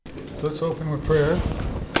Let's open with prayer.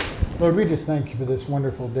 Lord, we just thank you for this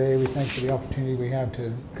wonderful day. We thank you for the opportunity we have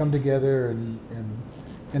to come together and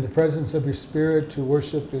in the presence of your Spirit to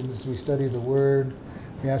worship as we study the Word.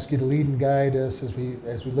 We ask you to lead and guide us as we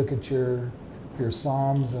look at your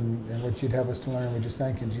Psalms and what you'd have us to learn. We just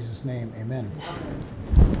thank you in Jesus' name. Amen.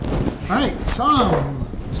 All right, Psalm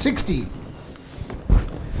 60.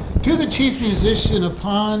 To the chief musician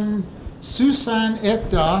upon Susan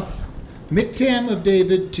Ethdoth, Miktam of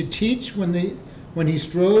David, to teach when he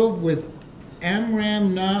strove with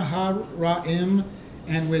Amram Naharaim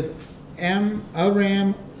and with Aram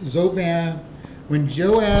Zobah, when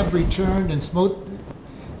Joab returned and smote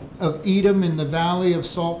of Edom in the valley of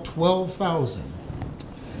Salt 12,000.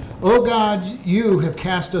 O God, you have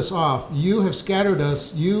cast us off. You have scattered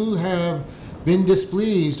us. You have been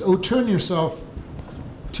displeased. O turn yourself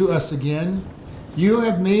to us again. You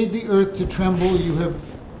have made the earth to tremble. You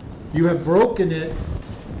have broken it,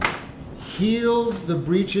 healed the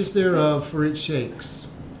breaches thereof, for it shakes.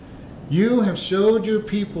 You have showed your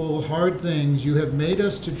people hard things. You have made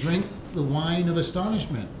us to drink the wine of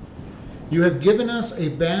astonishment. You have given us a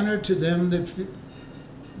banner to them that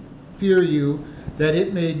fear you, that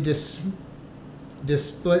it may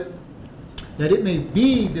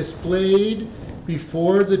be displayed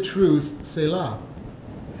before the truth, Selah.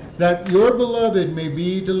 That your beloved may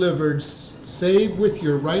be delivered, save with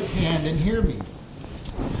your right hand and hear me.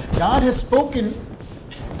 God has spoken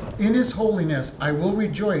in his holiness. I will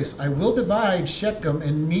rejoice. I will divide Shechem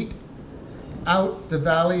and mete out the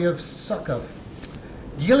valley of Succoth.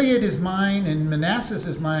 Gilead is mine and Manasseh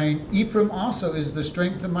is mine. Ephraim also is the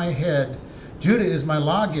strength of my head. Judah is my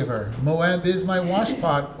lawgiver. Moab is my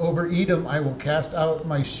washpot. Over Edom I will cast out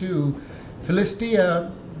my shoe.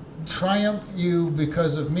 Philistia, triumph you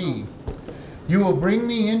because of me. You will bring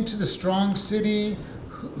me into the strong city.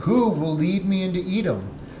 Who will lead me into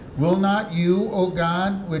Edom? Will not you, O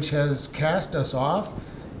God, which has cast us off,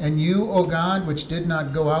 and you, O God, which did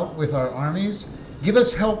not go out with our armies? Give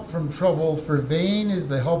us help from trouble, for vain is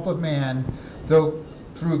the help of man, though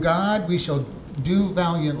through God we shall do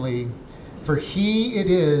valiantly, for he it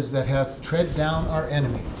is that hath tread down our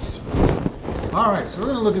enemies. All right, so we're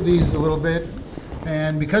going to look at these a little bit.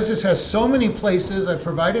 And because this has so many places, I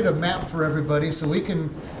provided a map for everybody so we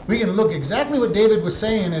can look exactly what David was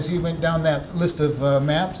saying as he went down that list of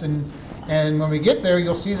maps. And when we get there,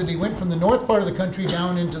 you'll see that he went from the north part of the country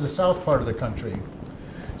down into the south part of the country.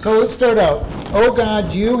 So let's start out. O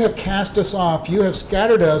God, you have cast us off. You have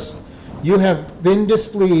scattered us. You have been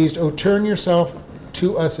displeased. O turn yourself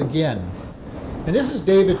to us again. And this is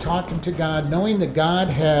David talking to God, knowing that God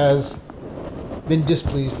has been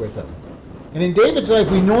displeased with him. And in David's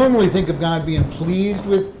life, we normally think of God being pleased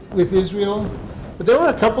with Israel, but there were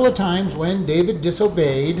a couple of times when David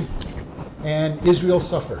disobeyed and Israel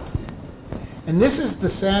suffered. And this is the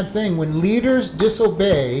sad thing. When leaders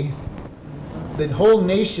disobey, the whole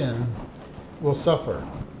nation will suffer.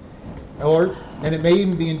 And it may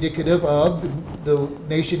even be indicative of the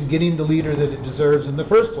nation getting the leader that it deserves in the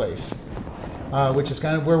first place. Which is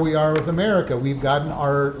kind of where we are with America. We've gotten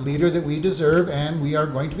our leader that we deserve, and we are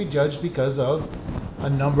going to be judged because of a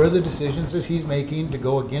number of the decisions that he's making to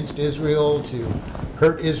go against Israel, to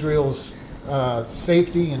hurt Israel's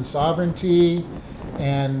safety and sovereignty,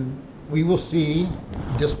 and we will see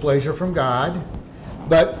displeasure from God.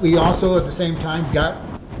 But we also, at the same time, got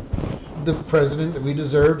the president that we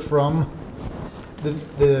deserved from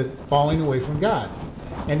the falling away from God.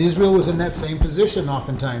 And Israel was in that same position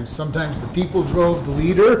oftentimes. Sometimes the people drove the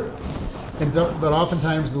leader, but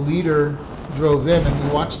oftentimes the leader drove them. And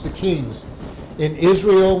we watched the kings. In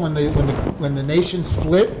Israel, when the nation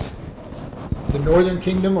split, the northern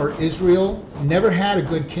kingdom, or Israel, never had a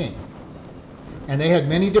good king. And they had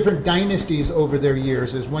many different dynasties over their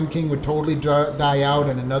years, as one king would totally die out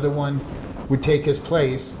and another one would take his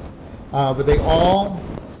place. But they all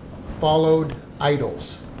followed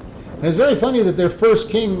idols. And it's very funny that their first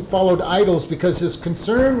king followed idols, because his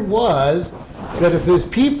concern was that if his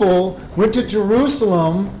people went to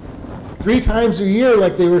Jerusalem 3 times a year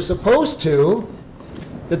like they were supposed to,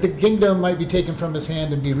 that the kingdom might be taken from his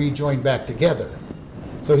hand and be rejoined back together.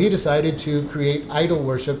 So he decided to create idol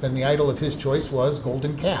worship, and the idol of his choice was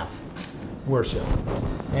golden calf worship.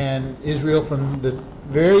 And Israel, from the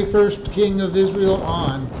very first king of Israel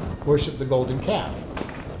on, worshiped the golden calf.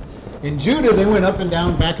 In Judah, they went up and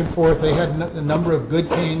down, back and forth. They had a number of good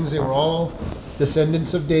kings. They were all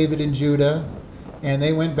descendants of David in Judah. And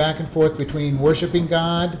they went back and forth between worshiping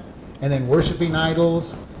God and then worshiping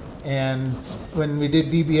idols. And when we did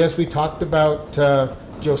VBS, we talked about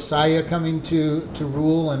Josiah coming to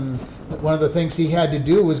rule and one of the things he had to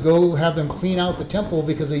do was go have them clean out the temple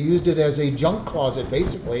because they used it as a junk closet,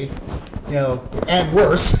 basically, and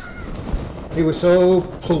worse. It was so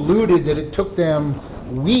polluted that it took them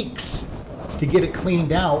weeks to get it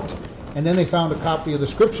cleaned out, and then they found a copy of the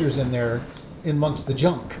scriptures in there amongst the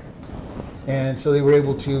junk. And so they were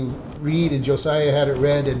able to read, and Josiah had it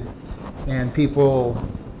read, and people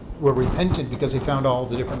were repentant because they found all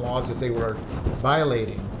the different laws that they were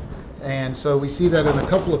violating. And so we see that in a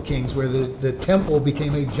couple of kings where the temple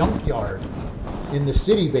became a junkyard in the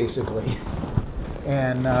city, basically.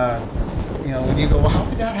 And, when you go, well, how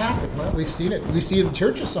did that happen? Well, we've seen it. We see it in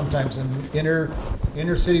churches sometimes, in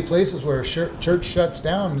inner city places where a church shuts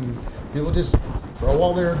down and people just throw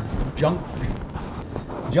all their junk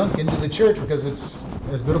into the church because it's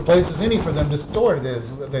as good a place as any for them to store it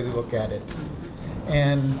as they look at it.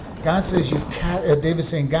 And God says, David's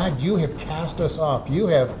saying, God, you have cast us off. You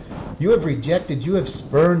have rejected, you have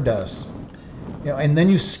spurned us. And then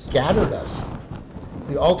you scattered us.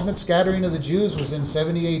 The ultimate scattering of the Jews was in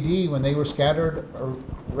 70 AD when they were scattered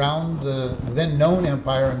around the then known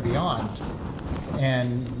empire and beyond,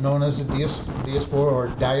 and known as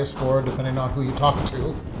the diaspora, depending on who you talk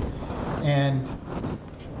to. And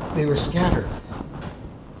they were scattered.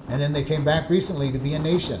 And then they came back recently to be a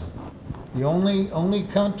nation. The only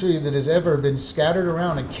country that has ever been scattered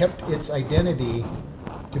around and kept its identity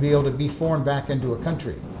to be able to be formed back into a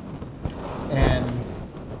country. And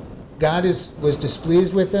God was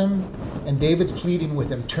displeased with them, and David's pleading with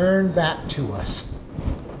him, turn back to us.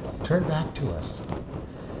 Turn back to us.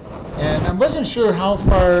 And I wasn't sure how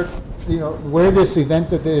far, where this event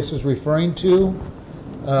that this is referring to.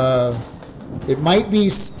 It might be 2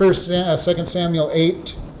 Samuel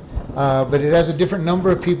 8, but it has a different number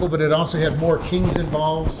of people, but it also had more kings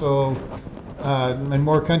involved, so and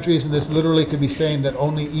more countries, and this literally could be saying that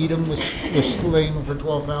only Edom was slain for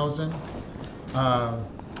 12,000.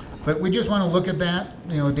 But we just want to look at that.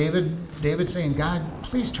 David saying, God,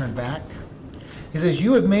 please turn back. He says,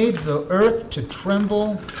 you have made the earth to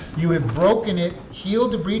tremble. You have broken it,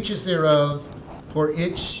 healed the breaches thereof, for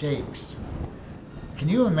it shakes. Can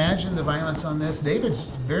you imagine the violence on this? David's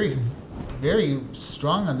very, very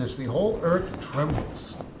strong on this. The whole earth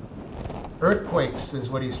trembles. Earthquakes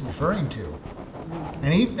is what he's referring to.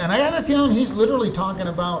 And I have a feeling he's literally talking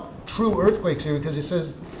about true earthquakes here, because it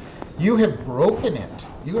says, you have broken it.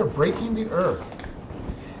 You are breaking the earth.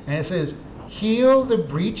 And it says, heal the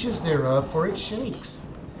breaches thereof, for it shakes.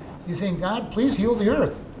 He's saying, God, please heal the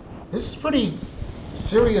earth. This is pretty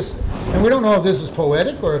serious. And we don't know if this is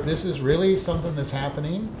poetic or if this is really something that's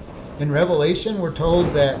happening. In Revelation, we're told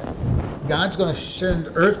that God's going to send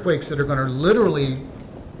earthquakes that are going to literally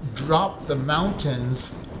drop the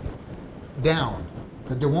mountains down,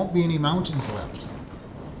 that there won't be any mountains left.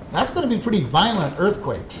 That's going to be pretty violent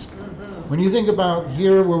earthquakes. When you think about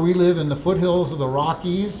here where we live in the foothills of the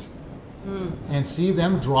Rockies and see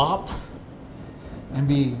them drop and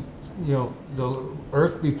be, the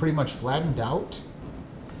earth be pretty much flattened out.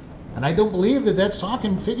 And I don't believe that that's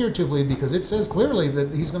talking figuratively, because it says clearly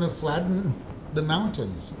that he's going to flatten the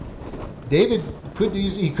mountains. David could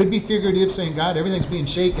be figurative, saying, God, everything's being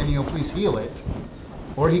shaken, please heal it.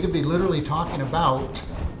 Or he could be literally talking about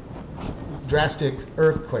drastic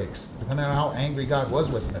earthquakes, depending on how angry God was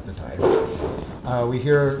with him at the time. We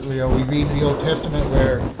read in the Old Testament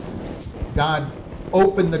where God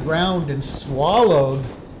opened the ground and swallowed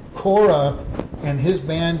Korah and his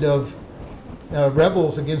band of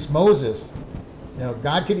rebels against Moses.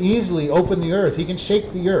 God can easily open the earth. He can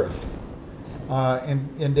shake the earth.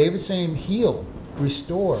 And David's saying, heal,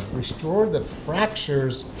 restore the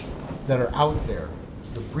fractures that are out there,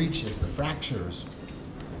 the breaches, the fractures.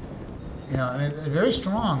 And it's very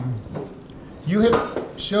strong. You have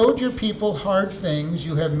showed your people hard things.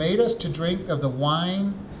 You have made us to drink of the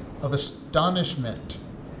wine of astonishment.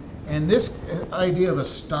 And this idea of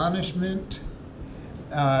astonishment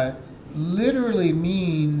literally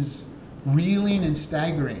means reeling and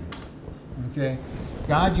staggering. Okay?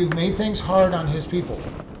 God, you've made things hard on his people.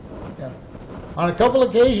 Yeah. On a couple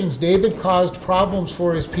occasions, David caused problems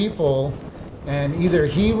for his people, and either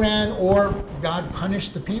he ran or God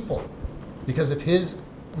punished the people because of his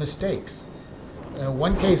mistakes.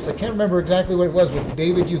 One case, I can't remember exactly what it was, but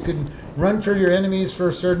David, you can run for your enemies for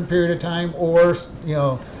a certain period of time, or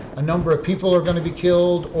a number of people are going to be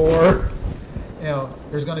killed, or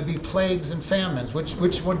there's going to be plagues and famines.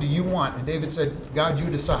 Which one do you want? And David said, God, you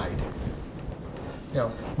decide.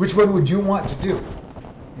 Which one would you want to do?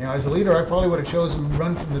 As a leader, I probably would have chosen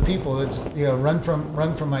run from the people. Run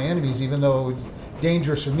from my enemies, even though it was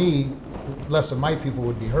dangerous for me. Less of my people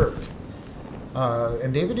would be hurt.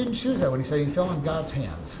 And David didn't choose that when he said he fell in God's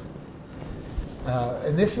hands.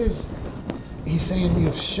 And this is, he's saying,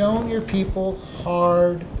 you've shown your people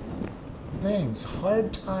hard things,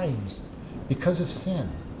 hard times, because of sin.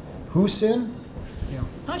 Whose sin?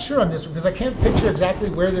 Not sure on this because I can't picture exactly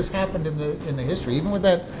where this happened in the history. Even with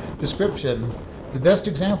that description, the best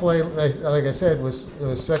example, like I said, was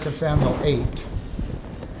 2 Samuel 8.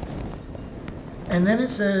 And then it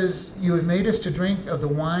says, you have made us to drink of the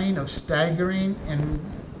wine of staggering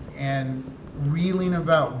and reeling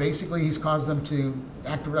about. Basically, he's caused them to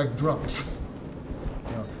act like drunks.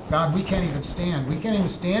 God, we can't even stand. We can't even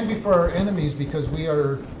stand before our enemies because we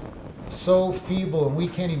are so feeble and we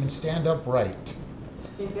can't even stand upright.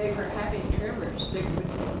 If they were having tremors, they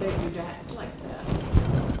would act like that.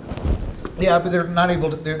 Yeah, but they're not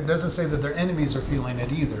able to. It doesn't say that their enemies are feeling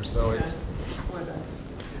it either. So it's.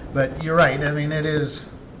 But you're right. I mean, it is.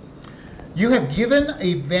 You have given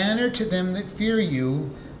a banner to them that fear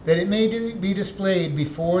you, that it may be displayed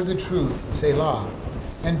before the truth. Selah.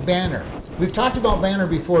 And banner. We've talked about banner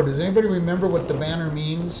before. Does anybody remember what the banner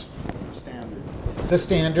means? Standard. It's a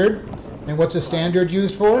standard. And what's a standard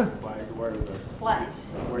used for? Flag where the Flag.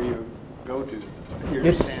 where you go to. Your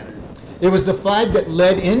It's- standard. It was the flag that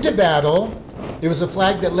led into battle. It was a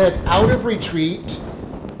flag that led out of retreat.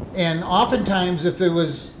 And oftentimes, if there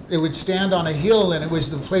was, it would stand on a hill, and it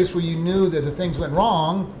was the place where you knew that the things went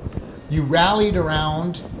wrong. You rallied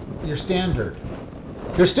around your standard.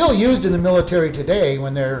 They're still used in the military today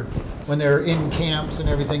when they're in camps and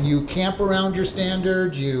everything. You camp around your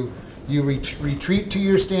standard. You retreat to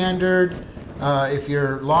your standard. If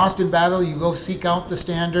you're lost in battle, you go seek out the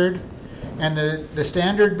standard. And the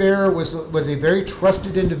standard bearer was a very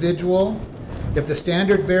trusted individual. If the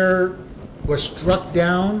standard bearer was struck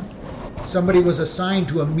down, somebody was assigned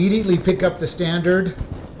to immediately pick up the standard,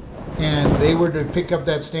 and they were to pick up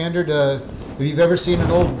that standard. If you've ever seen an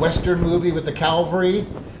old Western movie with the cavalry,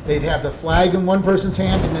 they'd have the flag in one person's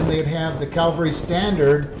hand, and then they'd have the cavalry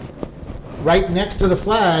standard right next to the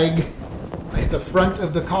flag at the front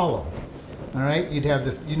of the column. All right, you'd have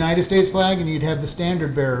the United States flag, and you'd have the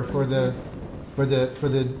standard bearer for the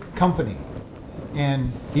company.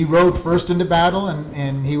 And he rode first into battle,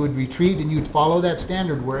 and he would retreat, and you'd follow that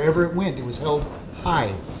standard wherever it went. It was held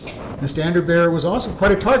high. The standard bearer was also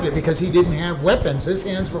quite a target because he didn't have weapons. His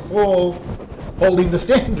hands were full holding the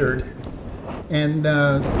standard. And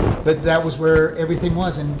but that was where everything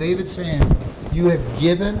was. And David's saying, you have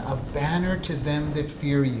given a banner to them that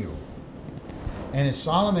fear you. And in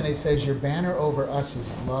Solomon it says, your banner over us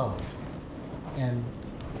is love. And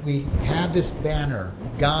we have this banner.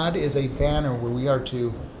 God is a banner where we are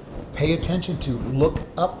to pay attention to, look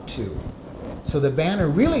up to. So the banner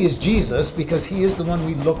really is Jesus because he is the one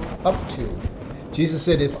we look up to. Jesus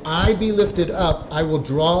said, if I be lifted up, I will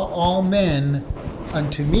draw all men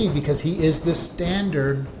unto me, because he is the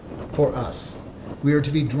standard for us. We are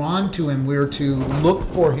to be drawn to him. We are to look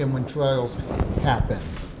for him when trials happen.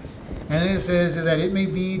 And then it says that it may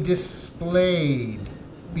be displayed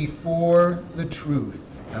before the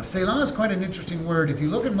truth. Now, Selah is quite an interesting word. If you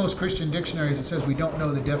look at most Christian dictionaries, it says we don't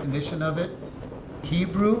know the definition of it.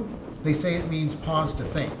 Hebrew, they say it means pause to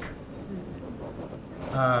think.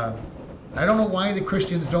 I don't know why the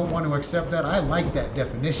Christians don't want to accept that. I like that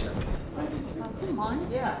definition.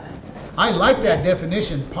 Yes. I like that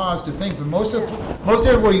definition, pause to think, but most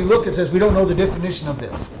everywhere you look, it says we don't know the definition of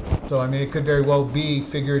this. So, I mean, it could very well be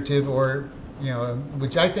figurative or,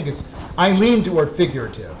 which I think is, I lean toward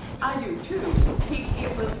figurative. I do too.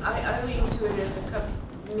 I lean to it as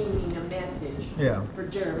meaning a message for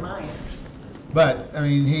Jeremiah. But, I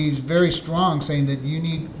mean, he's very strong saying that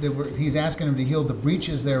he's asking him to heal the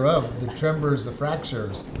breaches thereof, the tremors, the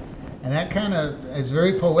fractures. And that kind of is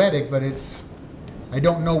very poetic, but I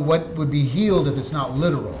don't know what would be healed if it's not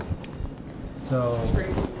literal. So,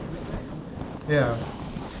 yeah.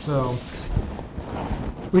 So,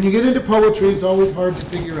 when you get into poetry, it's always hard to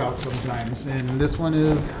figure out sometimes. And this one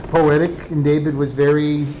is poetic, and David was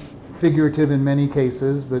very figurative in many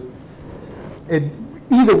cases. But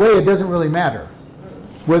either way, it doesn't really matter.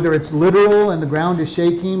 Whether it's literal and the ground is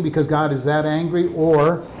shaking because God is that angry,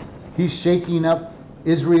 or he's shaking up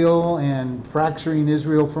Israel and fracturing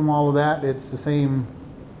Israel from all of that, it's the same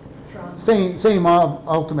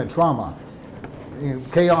ultimate trauma.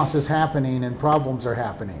 Chaos is happening and problems are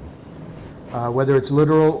happening. Whether it's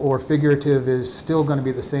literal or figurative is still going to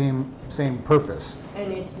be the same purpose.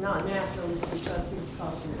 And it's not natural because he's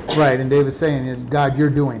causing it. Right, and David's saying, God, you're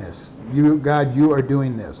doing this. God, you are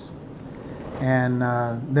doing this. And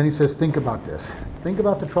then he says, think about this. Think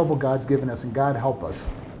about the trouble God's given us, and God help us.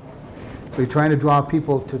 So he's trying to draw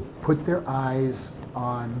people to put their eyes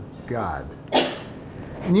on God.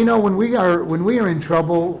 And when we are in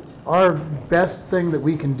trouble, our best thing that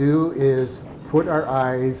we can do is put our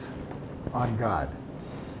eyes on God.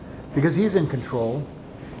 Because He's in control.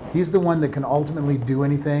 He's the one that can ultimately do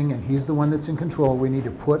anything, and He's the one that's in control. We need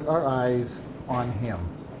to put our eyes on Him.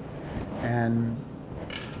 And,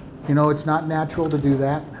 it's not natural to do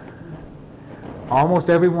that. Almost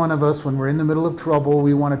every one of us, when we're in the middle of trouble,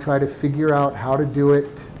 we want to try to figure out how to do it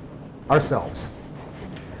ourselves.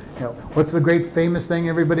 What's the great famous thing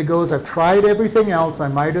everybody goes, I've tried everything else, I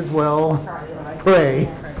might as well pray.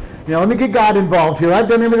 Let me get God involved here. I've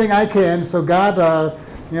done everything I can, so God,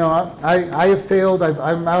 I have failed.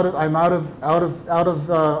 I'm out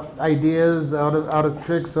of ideas, out of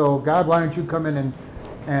tricks. So God, why don't you come in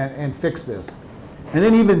and fix this? And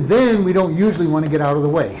then even then, we don't usually want to get out of the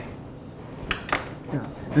way.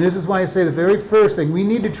 And this is why I say the very first thing, we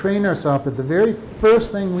need to train ourselves that the very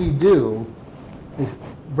first thing we do is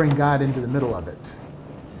bring God into the middle of it.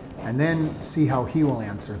 And then see how He will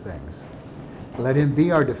answer things. Let Him be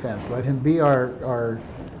our defense. Let Him be our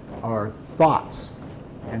thoughts.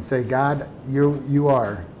 And say, God, you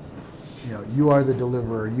are the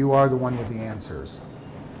deliverer. You are the one with the answers.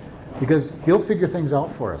 Because He'll figure things out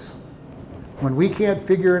for us. When we can't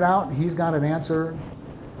figure it out, He's got an answer.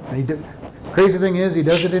 And crazy thing is, He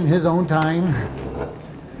does it in His own time,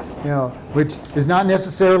 which is not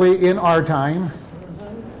necessarily in our time.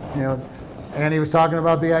 And He was talking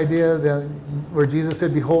about the idea that where Jesus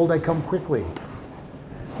said, "Behold, I come quickly."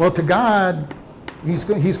 Well, to God,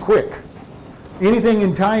 He's quick. Anything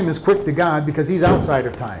in time is quick to God because He's outside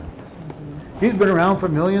of time. He's been around for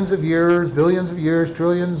millions of years, billions of years,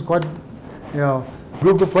 trillions,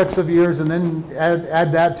 googleplex of years, and then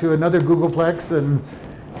add that to another googleplex, and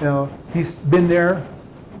He's been there,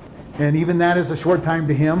 and even that is a short time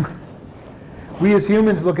to Him. We as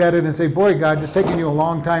humans look at it and say, "Boy, God, it's taking you a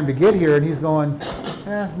long time to get here," and He's going,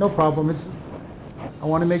 "No problem. I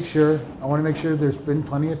want to make sure there's been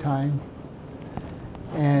plenty of time."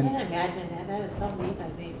 And I can imagine that. That is so neat, I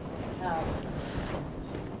think. How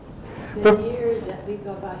But- the years that we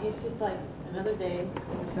go by, it's just like another day.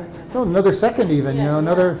 another second even,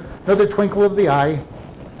 another twinkle of the eye.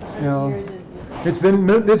 100 years is just...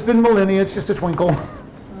 It's been millennia. It's just a twinkle.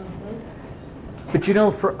 But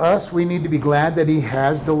for us, we need to be glad that He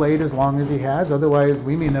has delayed as long as He has. Otherwise,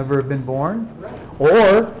 we may never have been born,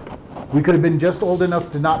 or we could have been just old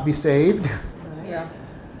enough to not be saved. Yeah.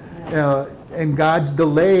 And God's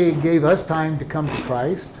delay gave us time to come to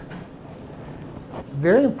Christ.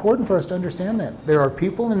 Very important for us to understand that. There are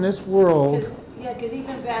people in this world... Because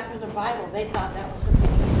even back in the Bible, they thought that was going to be...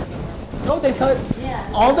 No, they thought... Yeah.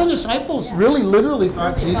 All the disciples really literally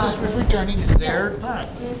thought Jesus was returning in their time.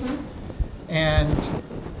 And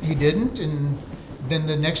He didn't, and then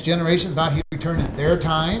the next generation thought He'd return in their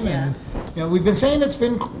time. And we've been saying it's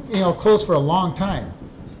been close for a long time.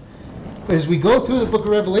 As we go through the book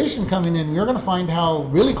of Revelation coming in, you're going to find how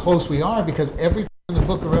really close we are, because everything in the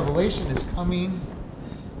book of Revelation is coming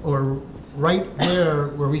or right there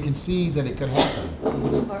where we can see that it could happen.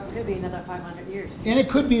 Or it could be another 500 years. And it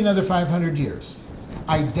could be another 500 years.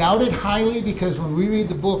 I doubt it highly, because when we read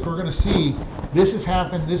the book, we're going to see this has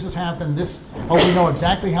happened, we know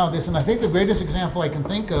exactly how this, and I think the greatest example I can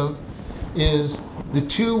think of is the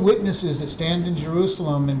two witnesses that stand in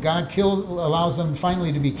Jerusalem, and God allows them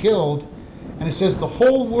finally to be killed, and it says the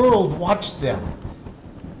whole world watched them.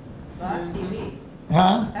 That's TV.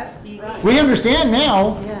 Huh? That's TV. We understand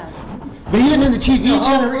now, Yeah. but even in the TV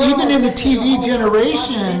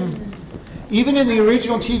generation, even in the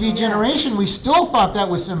original TV generation, we still thought that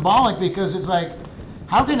was symbolic, because it's like,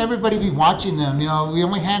 how can everybody be watching them? We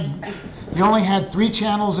only had 3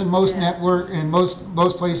 channels in most network in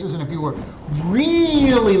most places, and if you were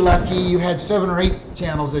really lucky, you had 7 or 8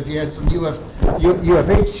 channels if you had some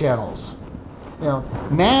UFH channels.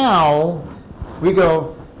 Now we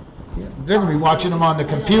go. They're going to be watching them on the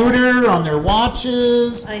computer, on their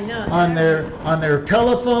watches, I know. on their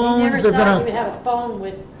telephones. Never thought you would have a phone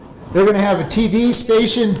with... They're going to have a TV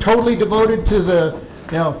station totally devoted to the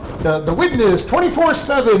witness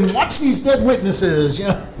 24/7. Watch these dead witnesses.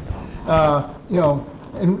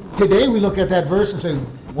 And today we look at that verse and say,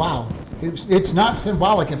 wow, it's not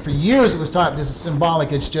symbolic. And for years it was taught this is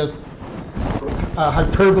symbolic. It's just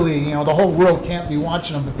hyperbole. The whole world can't be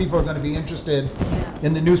watching them, but people are going to be interested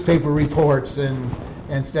in the newspaper reports and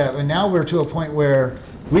stuff. And now we're to a point where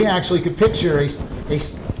we actually could picture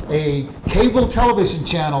a cable television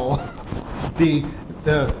channel, the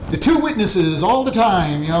 2 witnesses all the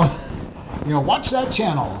time. Watch that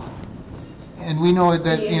channel, and we know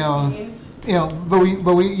that but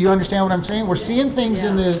you understand what I'm saying? We're seeing things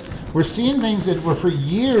we're seeing things that were for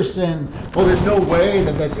years saying, oh, there's no way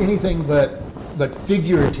that that's anything but but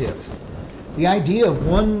figurative. The idea of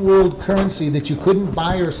one world currency that you couldn't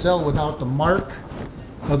buy or sell without the mark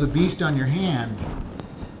of the beast on your hand.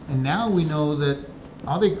 And now we know that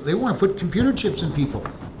they want to put computer chips in people.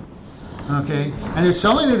 Okay? And they're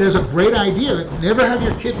selling it as a great idea. Never have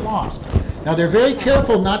your kid lost. Now they're very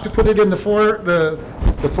careful not to put it in the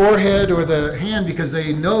forehead or the hand, because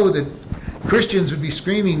they know that Christians would be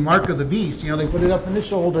screaming mark of the beast. They put it up in the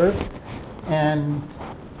shoulder, and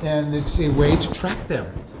it's a way to track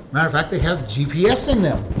them. Matter of fact, they have GPS in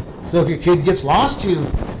them. So if your kid gets lost, you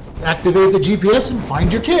activate the GPS and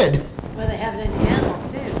find your kid. Well, they have it in the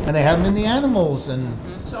animals too. And they have them in the animals. And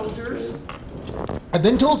Soldiers. I've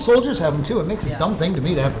been told soldiers have them too. It makes a dumb thing to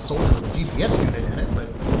me to have a soldier with a GPS unit in it, but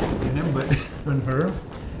in her,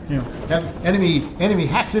 that enemy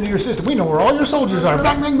hacks into your system. We know where all your soldiers are.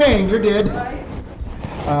 Bang, bang, bang. You're dead.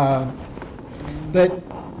 Right. But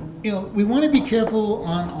we want to be careful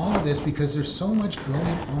on all of this, because there's so much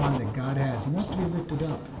going on that God has. He wants to be lifted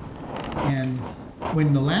up. And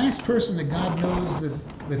when the last person that God knows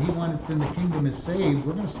that He wants in the kingdom is saved,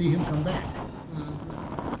 we're going to see Him come back.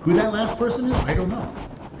 Who that last person is, I don't know.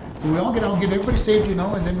 So we all get everybody saved, and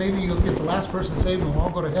then maybe you'll get the last person saved and we'll all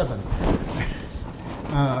go to heaven.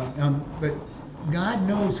 But God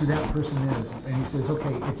knows who that person is, and He says,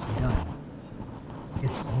 okay, it's done.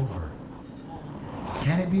 It's over.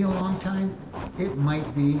 Can it be a long time? It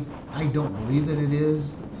might be. I don't believe that it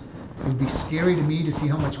is. It would be scary to me to see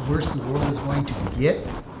how much worse the world is going to get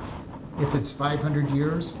if it's 500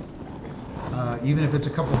 years. Even if it's a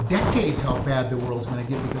couple of decades, how bad the world's going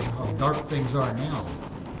to get because of how dark things are now.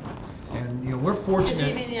 And we're fortunate.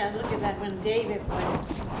 And even look at that when David went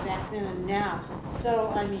back then and now. So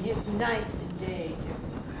his night and day.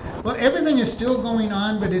 Well, everything is still going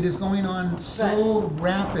on, but it is going on so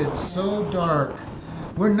rapid, so dark.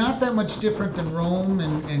 We're not that much different than Rome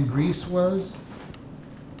and Greece was,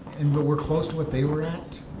 but we're close to what they were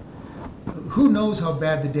at. Who knows how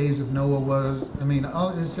bad the days of Noah was?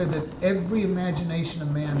 It said that every imagination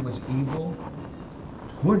of man was evil.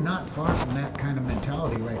 We're not far from that kind of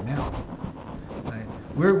mentality right now. Right?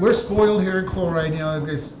 We're spoiled here in chloride.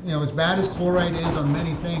 As bad as chloride is on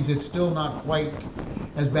many things, it's still not quite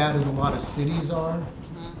as bad as a lot of cities are.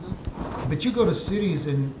 Mm-hmm. But you go to cities,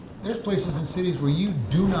 and there's places in cities where you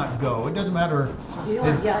do not go. It doesn't matter.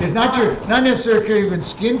 It's not necessarily even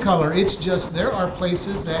skin color. It's just there are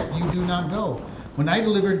places that you do not go. When I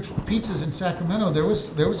delivered pizzas in Sacramento, there was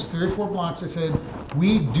 3 or 4 blocks that said,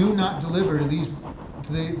 we do not deliver to these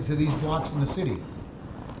blocks in the city,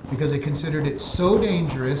 because they considered it so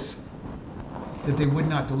dangerous that they would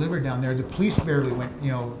not deliver down there. The police barely went,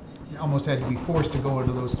 almost had to be forced to go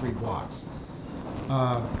into those 3 blocks.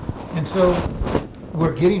 And so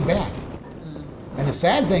we're getting back. And the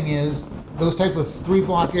sad thing is, those type of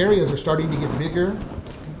 3-block areas are starting to get bigger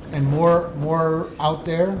and more out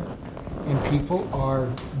there, and people are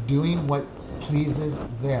doing what pleases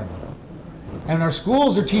them. And our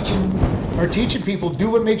schools are teaching people, do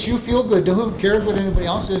what makes you feel good. Who cares what anybody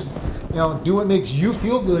else does? Do what makes you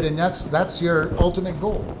feel good, and that's your ultimate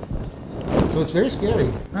goal. So it's very scary.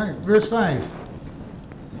 All right, verse 5.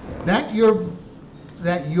 That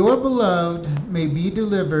your beloved may be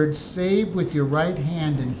delivered, save with your right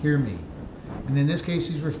hand and hear me. And in this case,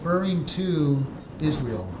 he's referring to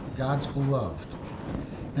Israel, God's beloved.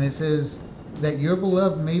 And it says that your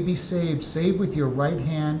beloved may be saved, save with your right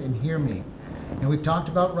hand and hear me. And we've talked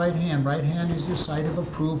about right hand. Right hand is your side of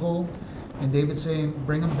approval. And David's saying,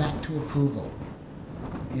 bring them back to approval.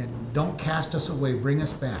 And don't cast us away, bring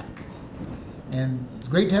us back. And it's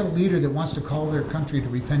great to have a leader that wants to call their country to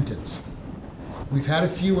repentance. We've had a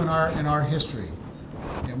few in our history.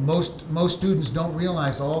 Most students don't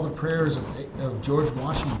realize all the prayers of George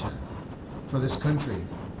Washington for this country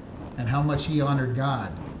and how much he honored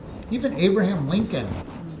God. Even Abraham Lincoln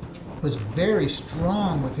was very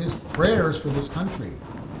strong with his prayers for this country.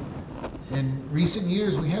 In recent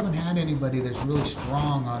years, we haven't had anybody that's really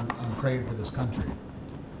strong on praying for this country.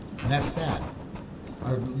 And that's sad.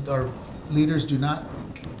 Our leaders do not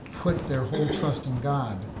put their whole trust in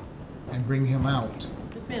God and bring Him out.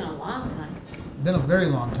 It's been a long time. It's been a very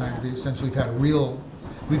long time since we've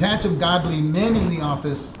had some godly men in the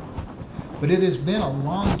office, but it has been a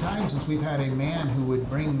long time since we've had a man who would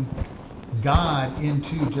bring God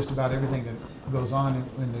into just about everything that goes on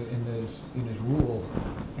in his rule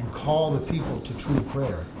and call the people to true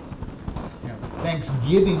prayer.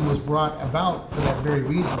 Thanksgiving was brought about for that very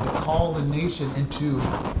reason, to call the nation into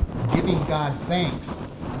giving God thanks.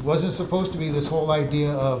 It wasn't supposed to be this whole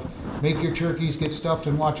idea of make your turkeys, get stuffed,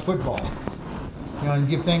 and watch football, and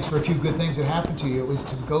give thanks for a few good things that happened to you. It was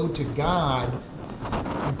to go to God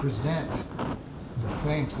and present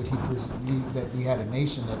thanks that that we had a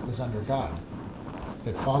nation that was under God,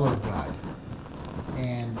 that followed God.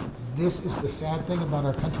 And this is the sad thing about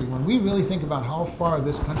our country. When we really think about how far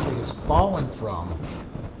this country has fallen from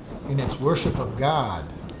in its worship of God,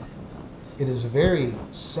 it is a very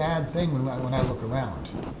sad thing when I look around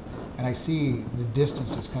and I see the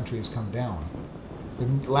distance this country has come down.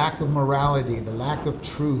 The lack of morality, the lack of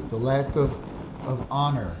truth, the lack of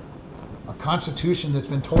honor. A constitution that's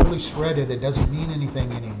been totally shredded that doesn't mean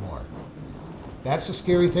anything anymore. That's a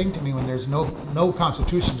scary thing to me when there's no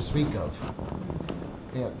constitution to speak of.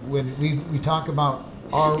 Yeah, when we talk about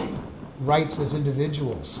our rights as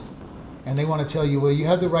individuals, and they want to tell you, well, you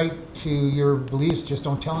have the right to your beliefs, just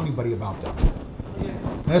don't tell anybody about them.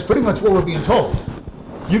 And that's pretty much what we're being told.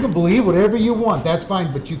 You can believe whatever you want, that's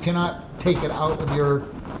fine, but you cannot take it out of your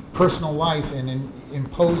personal life and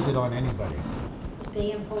impose it on anybody.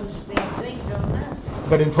 They impose bad things on us.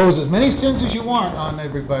 But impose as many sins as you want on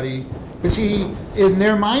everybody. But see, in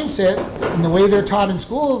their mindset, in the way they're taught in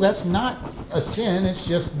school, that's not a sin. It's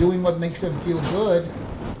just doing what makes them feel good.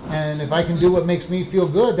 And if I can do what makes me feel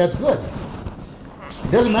good, that's good.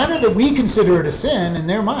 It doesn't matter that we consider it a sin in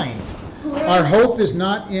their mind. Our hope is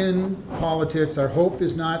not in politics. Our hope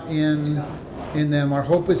is not in them. Our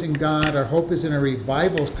hope is in God. Our hope is in a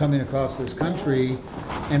revival coming across this country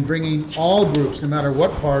and bringing all groups, no matter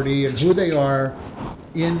what party and who they are,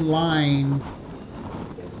 in line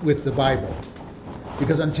with the Bible.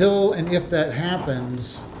 Because until and if that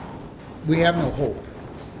happens, we have no hope.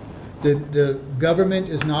 The government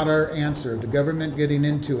is not our answer. The government getting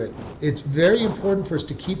into it. It's very important for us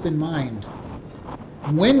to keep in mind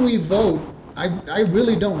when we vote. I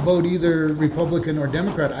really don't vote either Republican or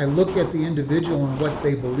Democrat. I look at the individual and what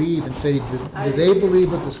they believe and say, do they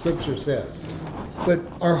believe what the Scripture says? But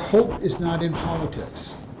our hope is not in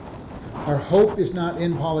politics. Our hope is not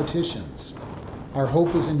in politicians. Our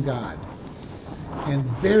hope is in God. And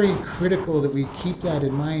very critical that we keep that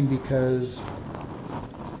in mind, because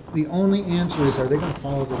the only answer is, are they going to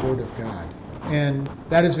follow the Word of God? And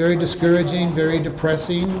that is very discouraging, very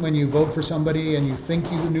depressing when you vote for somebody and you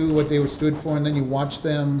think you knew what they stood for, and then you watch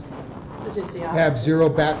them have zero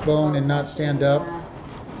backbone and not stand up.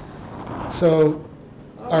 So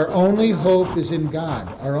our only hope is in God.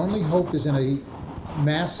 Our only hope is in a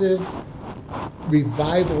massive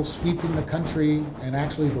revival sweeping the country and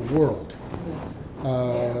actually the world.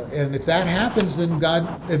 And if that happens, then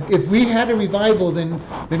God, if we had a revival, then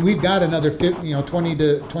we've got another 50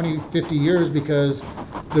 years, because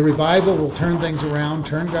the revival will turn things around,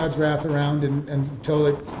 turn God's wrath around until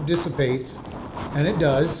it dissipates, and it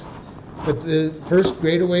does. But the first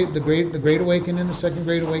great awakening, the Great Awakening, the second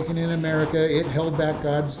Great Awakening in America, it held back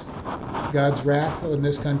God's wrath on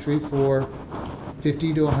this country for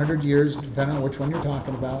 50 to 100 years, depending on which one you're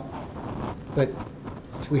talking about. But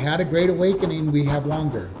if we had a Great Awakening, we have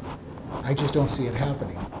longer. I just don't see it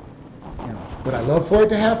happening. Would I love for it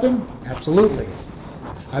to happen? Absolutely.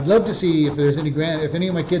 I'd love to see if any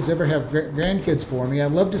of my kids ever have grandkids for me,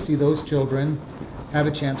 I'd love to see those children have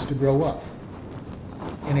a chance to grow up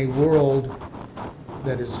in a world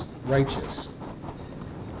that is righteous.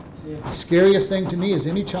 The scariest thing to me is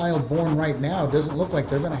any child born right now doesn't look like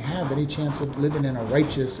they're going to have any chance of living in a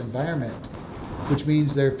righteous environment, which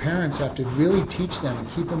means their parents have to really teach them and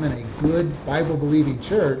keep them in a good Bible-believing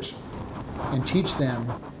church and teach them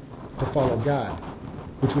to follow God,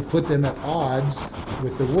 which would put them at odds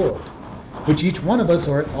with the world, which each one of us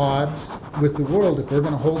are at odds with the world. If we're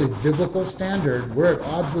going to hold a biblical standard, we're at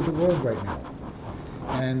odds with the world right now.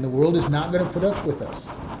 And the world is not going to put up with us.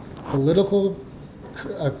 Political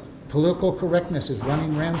correctness is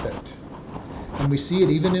running rampant. And we see it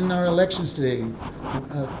even in our elections today.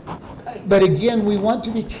 But again, we want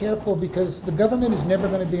to be careful, because the government is never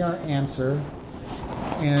going to be our answer.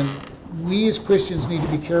 And we as Christians need to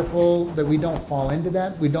be careful that we don't fall into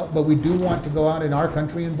that. But we do want to go out in our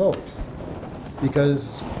country and vote,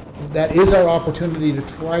 because that is our opportunity to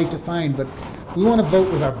try to find. But we want to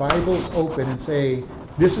vote with our Bibles open and say,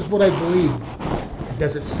 this is what I believe.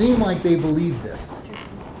 Does it seem like they believe this?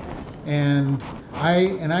 And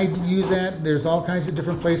I use that. There's all kinds of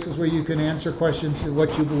different places where you can answer questions of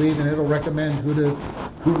what you believe, and it'll recommend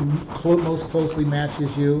who most closely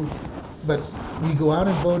matches you. But we go out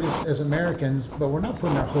and vote as Americans, but we're not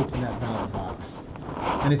putting our hope in that ballot box.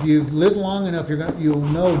 And if you've lived long enough, you'll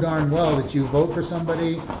know darn well that you vote for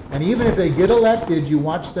somebody, and even if they get elected, you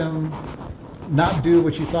watch them not do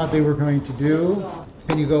what you thought they were going to do,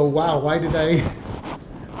 and you go, wow, why did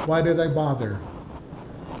I bother?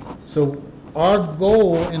 So our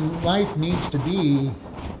goal in life needs to be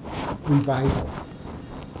revival.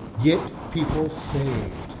 Get people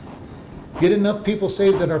saved. get enough people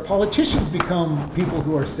saved that our politicians become people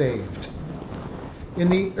who are saved. In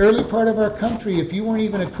the early part of our country, if you weren't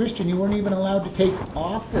even a Christian, you weren't even allowed to take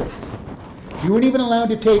office. You weren't even allowed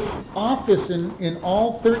to take office in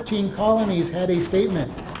all 13 colonies had a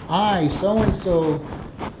statement. I, so-and-so,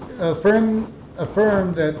 affirm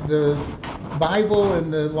that the Bible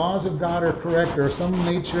and the laws of God are correct, or some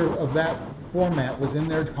nature of that format was in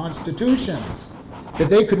their constitutions. That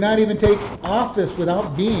they could not even take office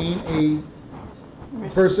without being a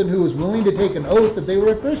person who was willing to take an oath that they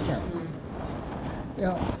were a Christian. You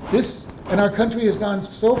know, this, and our country has gone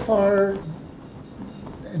so far,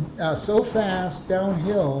 so fast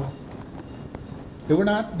downhill that we're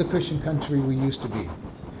not the Christian country we used to be.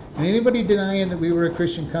 And anybody denying that we were a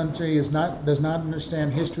Christian country does not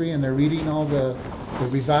understand history, and they're reading all the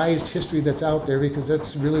revised history that's out there, because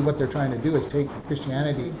that's really what they're trying to do, is take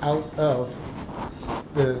Christianity out of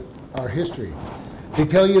our history. They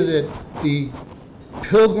tell you that the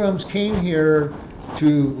pilgrims came here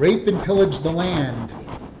to rape and pillage the land,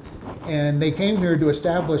 and they came here to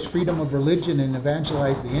establish freedom of religion and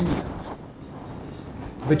evangelize the Indians.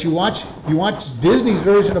 But you watch Disney's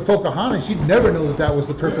version of Pocahontas, you'd never know that was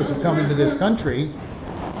the purpose of coming to this country.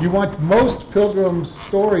 You watch most pilgrims'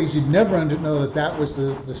 stories, you'd never know that was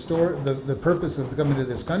the purpose of coming to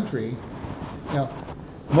this country. You know,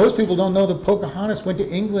 most people don't know that Pocahontas went to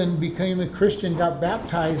England, became a Christian, got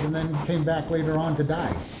baptized, and then came back later on to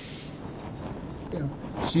die. You know,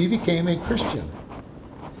 she became a Christian.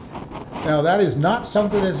 Now, that is not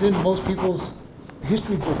something that's in most people's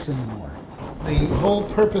history books anymore. The whole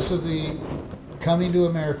purpose of the coming to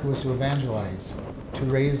America was to evangelize, to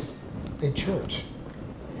raise a church,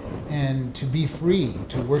 and to be free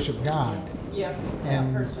to worship God,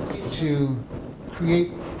 and to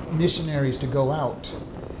create missionaries to go out.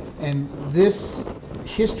 And this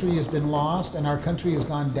history has been lost, and our country has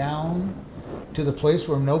gone down to the place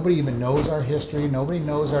where nobody even knows our history, nobody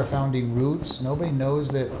knows our founding roots, nobody knows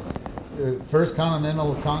that the First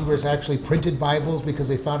Continental Congress actually printed Bibles because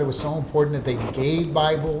they thought it was so important that they gave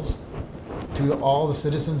Bibles to all the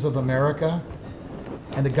citizens of America,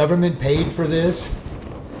 and the government paid for this.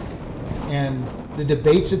 And the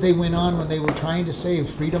debates that they went on when they were trying to save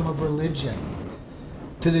freedom of religion.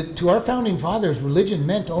 To our founding fathers, religion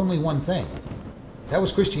meant only one thing. That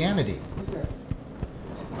was Christianity.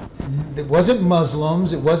 It wasn't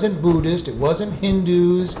Muslims, it wasn't Buddhist, it wasn't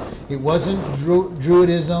Hindus, it wasn't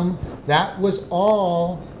Druidism. That was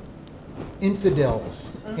all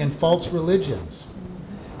infidels and false religions.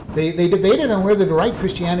 They debated on whether to write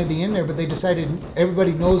Christianity in there, but they decided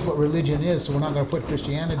everybody knows what religion is, so we're not going to put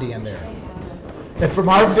Christianity in there. And from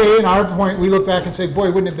our day and our point, we look back and say,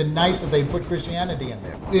 boy, wouldn't it have been nice if they put Christianity in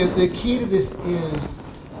there. The key to this is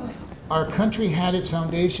our country had its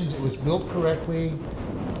foundations. It was built correctly.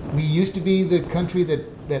 We used to be the country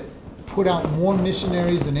that put out more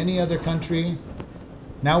missionaries than any other country.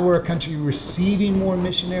 Now we're a country receiving more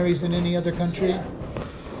missionaries than any other country.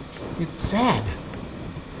 It's sad.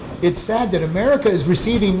 It's sad that America is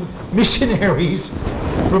receiving missionaries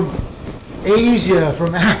from Asia,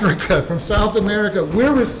 from Africa, from South America.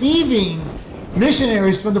 We're receiving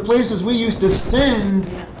missionaries from the places we used to send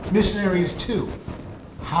missionaries to.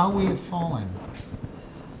 How we have fallen.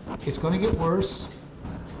 It's going to get worse.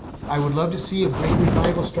 I would love to see a great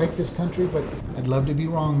revival strike this country, but I'd love to be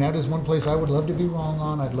wrong. That is one place I would love to be wrong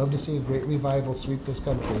on. I'd love to see a great revival sweep this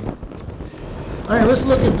country. All right, let's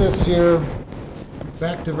look at this here.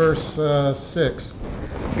 Back to verse 6.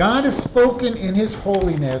 God has spoken in his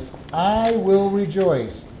holiness, I will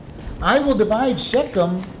rejoice. I will divide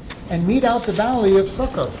Shechem and mete out the valley of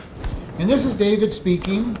Succoth. And this is David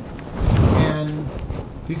speaking, and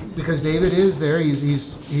because David is there,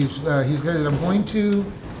 he's going, I'm going to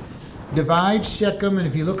divide Shechem, and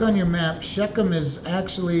if you look on your map, Shechem is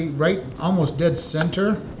actually right, almost dead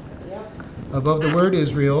center above the word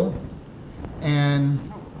Israel, and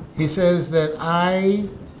he says that I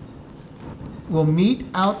will mete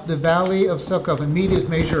out the valley of Succoth, and mete is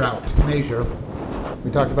measure out, measure.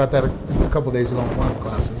 We talked about that a couple days ago in one of the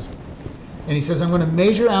classes. And he says, I'm going to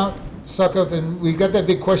measure out Succoth, and we've got that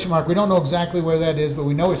big question mark. We don't know exactly where that is, but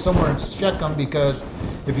we know it's somewhere in Shechem, because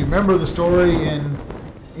if you remember the story in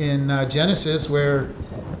Genesis where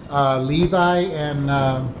Levi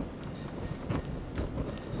and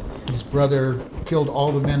his brother killed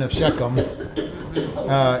all the men of Shechem,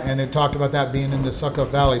 and it talked about that being in the Succoth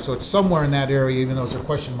Valley, so it's somewhere in that area, even though there's a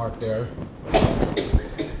question mark there.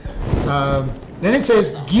 Then it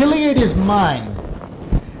says, Gilead is mine.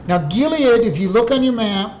 Now Gilead, if you look on your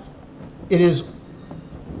map, it is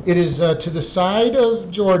to the side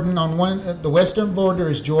of Jordan. On the western border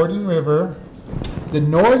is Jordan River, The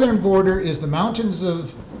northern border is the mountains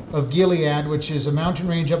of Gilead, which is a mountain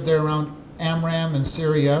range up there around Amram and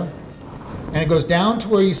Syria. And it goes down to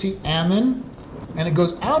where you see Ammon, and it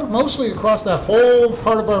goes out mostly across that whole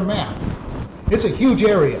part of our map. It's a huge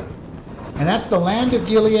area. And that's the land of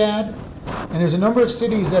Gilead. And there's a number of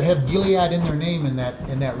cities that have Gilead in their name in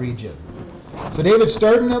that region. So David's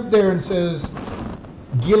starting up there and says,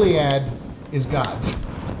 Gilead is God's.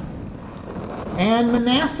 And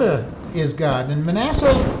Manasseh is God. And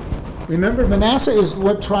Manasseh, remember, Manasseh is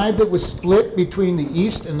what tribe that was split between the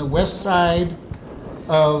east and the west side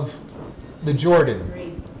of the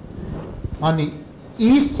Jordan. On the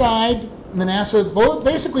east side, Manasseh both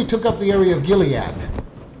basically took up the area of Gilead.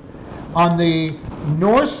 On the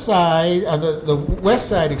north side, the west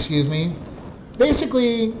side,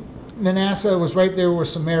 basically Manasseh was right there where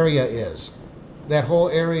Samaria is. That whole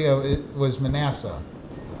area was Manasseh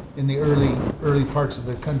in the early parts of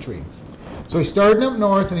the country. So he's starting up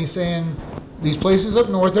north and he's saying these places up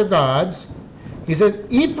north are God's. He says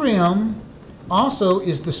Ephraim also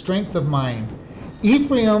is the strength of mine.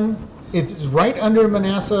 Ephraim is right under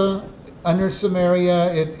Manasseh, under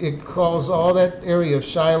Samaria. It calls all that area of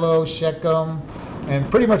Shiloh, Shechem, and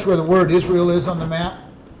pretty much where the word Israel is on the map.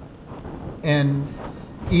 And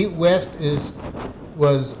west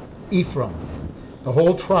was Ephraim, the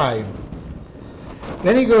whole tribe.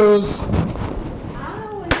 Then he goes, I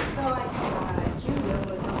always thought Judah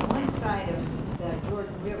was on one side of the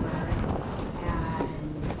Jordan River and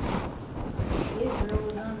Israel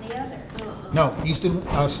was on the other. no, east and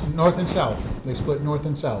north and south. They split north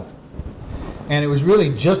and south. And it was really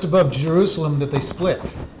just above Jerusalem that they split.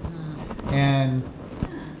 And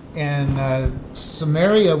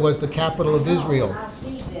Samaria was the capital of Israel. I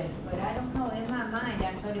see this, but I don't know. In my mind,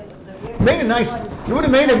 I thought it was the river. It would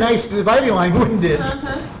have made a nice dividing line, wouldn't it?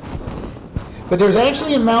 But there's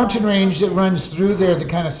actually a mountain range that runs through there that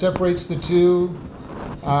kind of separates the two,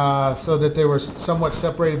 so that they were somewhat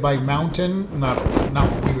separated by mountain, not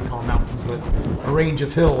what we would call mountains, but a range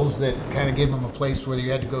of hills that kind of gave them a place where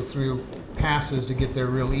you had to go through passes to get there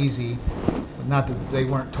real easy. Not that they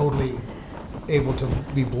weren't totally able to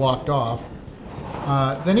be blocked off.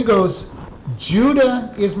 Then he goes,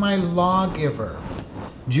 Judah is my lawgiver.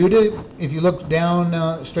 Judah, if you look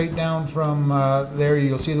down, straight down from there,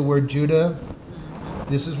 you'll see the word Judah.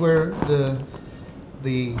 This is where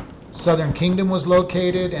the southern kingdom was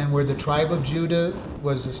located and where the tribe of Judah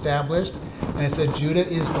was established. And it said Judah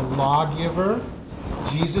is the lawgiver.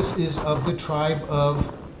 Jesus is of the tribe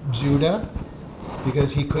of Judah,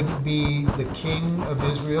 because he couldn't be the king of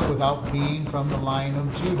Israel without being from the line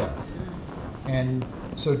of Judah. And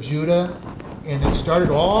so Judah, and it started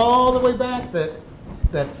all the way back that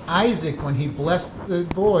Isaac, when he blessed the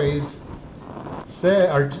boys, said,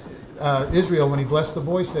 or Israel, when he blessed the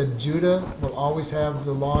boys, said, Judah will always have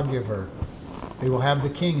the lawgiver. They will have the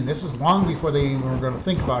king. And this is long before they were going to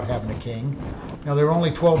think about having a king. You know, there were only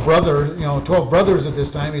 12 brothers at this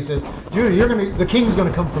time. He says, Judah, the king's going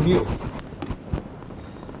to come from you.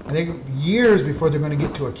 I think years before they're going to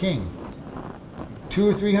get to a king.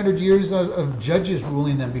 200 or 300 years of judges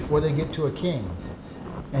ruling them before they get to a king.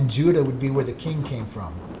 And Judah would be where the king came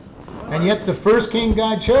from. And yet the first king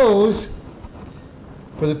God chose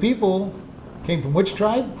for the people came from which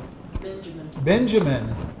tribe?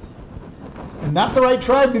 Benjamin. And not the right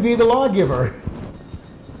tribe to be the lawgiver.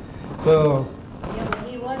 So... Yeah, but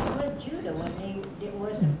he was with Judah when it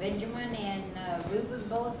wasn't Benjamin and Reuben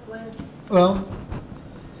both went. Well,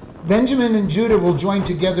 Benjamin and Judah will join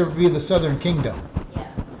together to be the southern kingdom.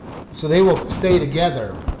 Yeah. So they will stay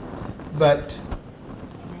together. But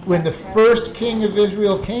when the first king of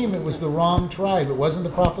Israel came, it was the wrong tribe. It wasn't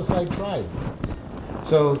the prophesied tribe.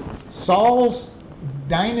 So Saul's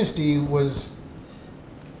dynasty was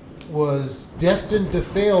destined to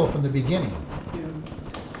fail from the beginning.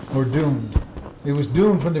 Or doomed. It was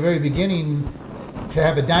doomed from the very beginning to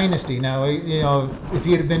have a dynasty. Now, if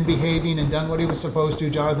he had been behaving and done what he was supposed to,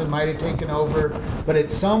 Jonathan might have taken over. But at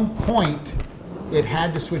some point, it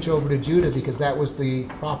had to switch over to Judah because that was the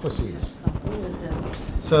prophecies.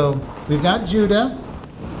 So we've got Judah,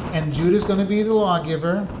 and Judah's going to be the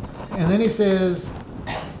lawgiver. And then he says,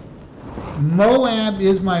 Moab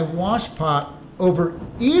is my washpot. Over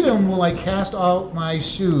Edom will I cast out my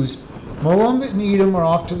shoes. Moab and Edom are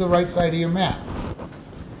off to the right side of your map.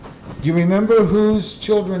 Do you remember whose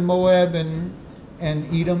children Moab and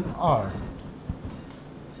Edom are?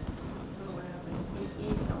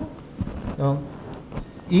 Esau. No.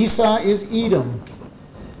 Esau is Edom.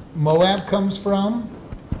 Moab comes from?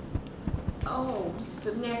 Oh,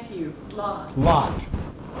 the nephew, Lot. Lot.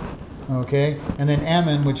 Okay. And then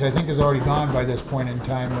Ammon, which I think is already gone by this point in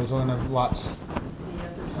time, was one of Lot's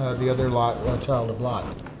the other child of Lot.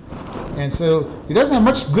 And so he doesn't have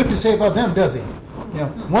much good to say about them, does he?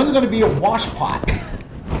 One's going to be a wash pot.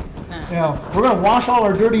 We're going to wash all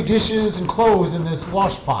our dirty dishes and clothes in this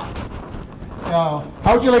wash pot.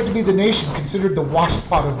 How would you like to be the nation considered the wash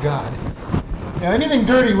pot of God? Anything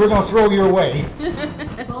dirty, we're going to throw your way.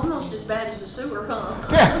 Almost as bad as a sewer, huh?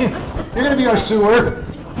 Yeah, you're going to be our sewer.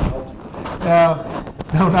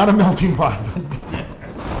 No, not a melting pot.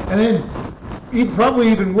 And then, probably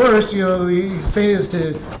even worse, he says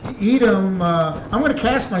to Edom, I'm going to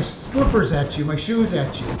cast my slippers at you, my shoes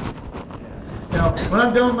at you. When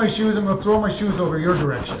I'm done with my shoes, I'm going to throw my shoes over your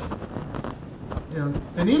direction.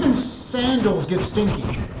 And even sandals get stinky.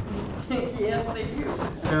 Yes, they do.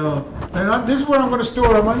 And this is where I'm going to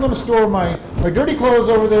store them. I'm going to store my dirty clothes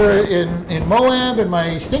over there in Moab and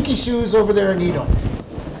my stinky shoes over there in Edom.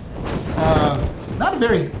 Not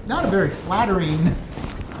a very flattering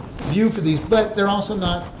view for these, but they're also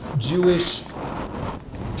not Jewish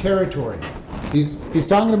territory. He's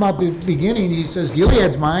talking about the beginning. He says,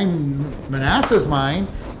 Gilead's mine, Manasseh's mine.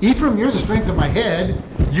 Ephraim, you're the strength of my head.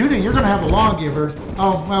 Judah, you're going to have the lawgivers.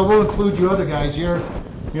 Oh, well, we'll include you other guys. You're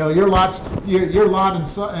Lot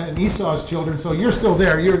and Esau's children, so you're still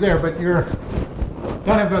there. You're there, but you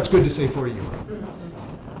don't have much good to say for you.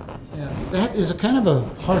 That is a kind of a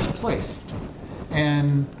harsh place.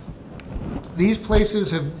 And these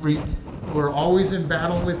places were always in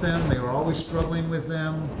battle with them. They were always struggling with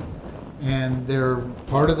them. And they're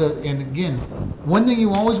part of and again, one thing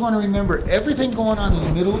you always want to remember, everything going on in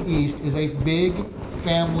the Middle East is a big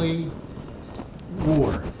family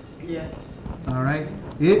war. Yes. All right?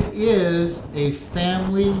 It is a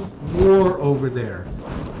family war over there.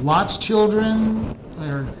 Lot's children,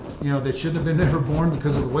 that shouldn't have been never born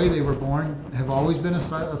because of the way they were born, have always been a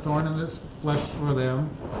thorn in this flesh for them.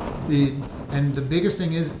 And the biggest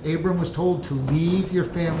thing is, Abram was told to leave your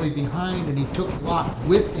family behind, and he took Lot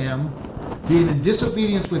with him, being in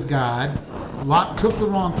disobedience with God. Lot took the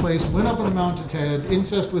wrong place, went up on the mountain's head,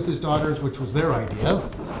 incest with his daughters, which was their idea,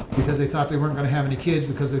 because they thought they weren't going to have any kids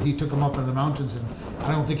because he took them up in the mountains, and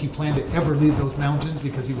I don't think he planned to ever leave those mountains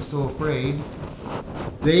because he was so afraid.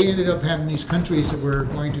 They ended up having these countries that were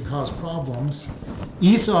going to cause problems.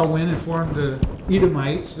 Esau went and formed the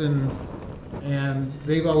Edomites, and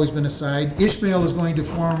they've always been aside. Ishmael is going to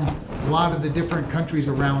form a lot of the different countries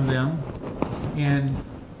around them. And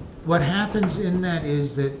what happens in that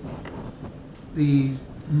is that the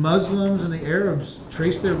Muslims and the Arabs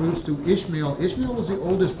trace their roots through Ishmael. Ishmael was the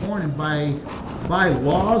oldest born, and by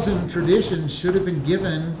laws and traditions should have been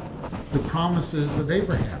given the promises of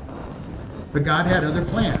Abraham. But God had other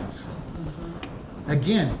plans.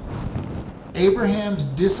 Again, Abraham's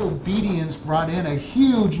disobedience brought in a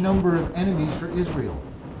huge number of enemies for Israel.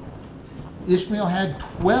 Ishmael had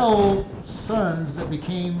 12 sons that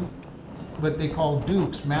became what they call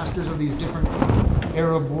dukes, masters of these different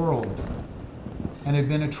Arab world, and have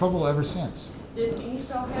been in trouble ever since. Did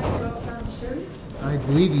Esau have 12 sons too? I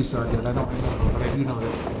believe Esau did. I don't remember, but I do know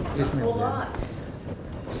that Ishmael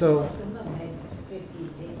did. So,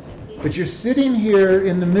 but you're sitting here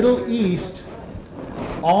in the Middle East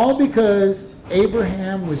all because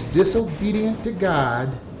Abraham was disobedient to God.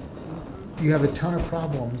 You have a ton of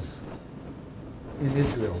problems in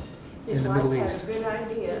Israel, in the Middle East. His wife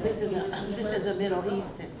had a good idea. This is the Middle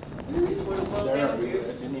East. Sarah,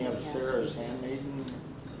 didn't he have Sarah's handmaiden?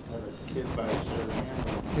 Had a kid by Sarah's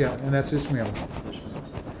handmaiden? Yeah, and that's Ishmael.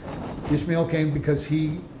 Ishmael came because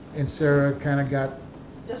he and Sarah kind of got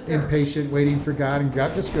impatient, waiting for God, and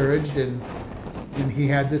got discouraged, and he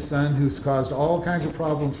had this son who's caused all kinds of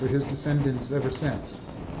problems for his descendants ever since.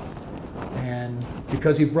 And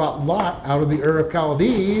because he brought Lot out of the Ur of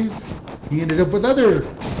Chaldees, he ended up with other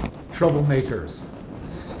troublemakers.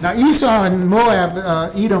 Now Esau and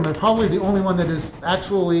Moab, Edom, are probably the only one that is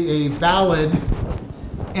actually a valid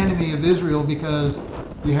enemy of Israel, because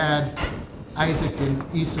you had Isaac and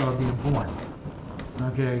Esau being born.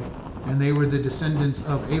 Okay? And they were the descendants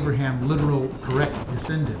of Abraham, literal, correct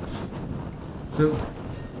descendants. So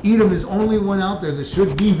Edom is only one out there that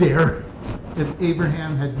should be there if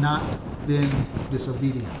Abraham had not been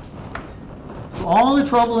disobedient. So all the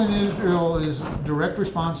trouble in Israel is direct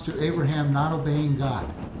response to Abraham not obeying God.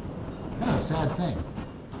 Kind of a sad thing.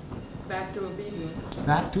 Back to obedience.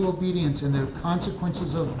 Back to obedience and the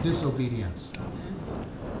consequences of disobedience.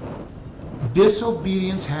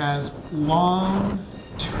 Disobedience has long-term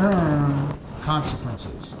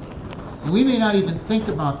consequences. And we may not even think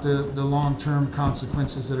about the long-term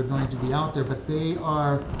consequences that are going to be out there, but they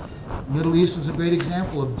are. Middle East is a great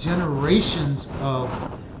example of generations of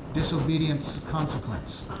disobedience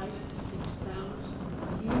consequence. 5,000 to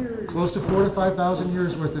 6,000 years. close to 4,000 to 5,000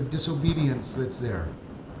 years worth of disobedience that's there.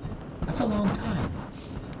 That's a long time.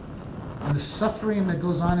 And the suffering that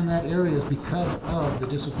goes on in that area is because of the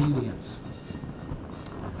disobedience.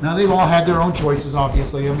 Now, they've all had their own choices,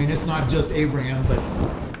 obviously. I mean, it's not just Abraham, but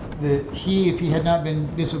if he had not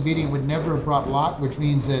been disobedient, would never have brought Lot, which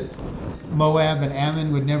means that Moab and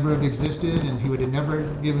Ammon would never have existed, and he would have never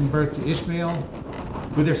given birth to Ishmael.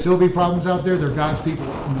 Would there still be problems out there? They're God's people.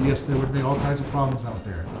 Yes, there would be all kinds of problems out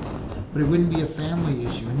there. But it wouldn't be a family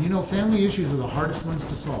issue. And you know, family issues are the hardest ones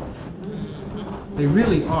to solve. They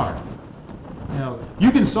really are. Now,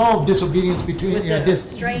 you can solve disobedience between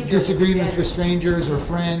disagreements with strangers or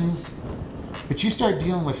friends, but you start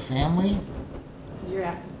dealing with family,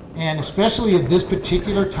 and especially of this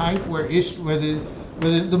particular type, where the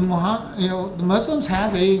Muslims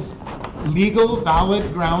have a legal,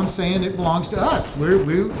 valid ground saying it belongs to us.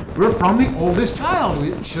 We're from the oldest child.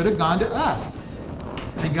 It should have gone to us.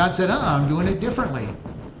 And God said, I'm doing it differently.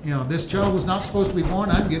 This child was not supposed to be born.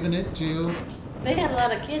 I'm giving it to. They had a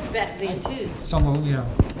lot of kids back then too. Some of them, yeah.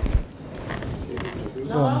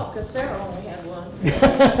 No, because Sarah only had one. Yeah,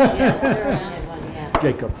 Sarah had one, yeah.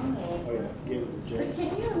 Jacob. Oh, yeah, give it to But Jay.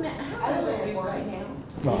 can you imagine, how old are you right now?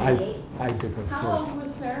 Well, Isaac, of How course. old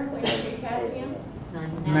was Sarah when you had him?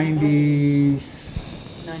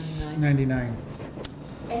 99.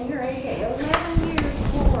 And you're 11 years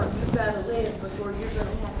more you've got to live before you're going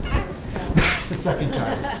to have a first child. The second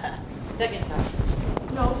child. Second time.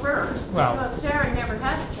 No, first, Well- because Sarah never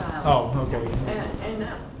had a child. Oh, okay. And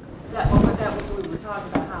that was what we were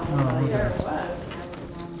talking about, how Oh, old okay. Sarah was.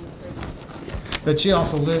 But she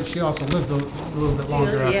also lived a little bit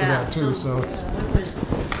longer after Yeah. that too. So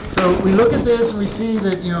we look at this and we see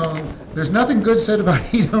that there's nothing good said about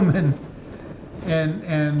Edom and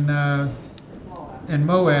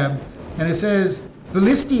Moab, and it says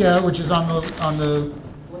Philistia, which is on the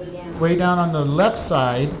way down on the left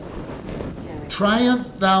side.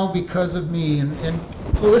 Triumph thou because of me. And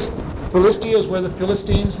Philistia is where the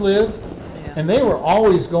Philistines live, and they were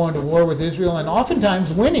always going to war with Israel and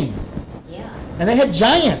oftentimes winning. And they had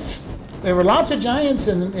giants. There were lots of giants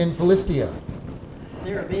in Philistia.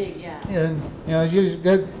 They were big, yeah. And you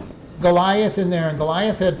got Goliath in there, and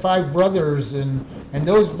Goliath had 5 brothers, and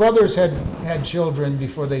those brothers had children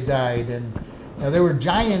before they died, and there were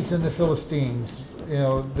giants in the Philistines,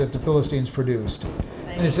 that the Philistines produced.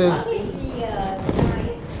 And it says,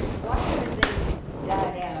 Why couldn't they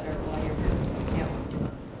die out or whatever?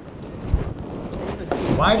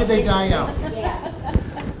 why did they die out? Yeah.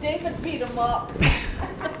 David beat them up.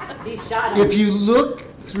 He shot him. If you look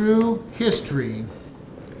through history,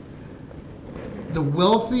 the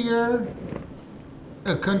wealthier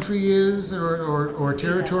a country is or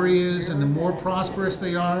territory is, and the more prosperous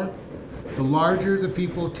they are, the larger the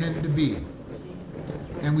people tend to be.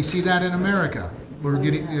 And we see that in America. We're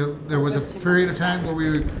getting. There was a period of time where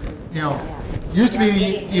we, used to be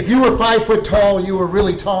if you were 5 foot tall, you were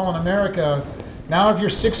really tall in America. Now, if you're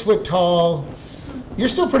 6 foot tall, you're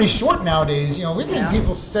still pretty short nowadays. We're getting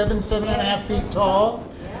people 7.5 feet tall.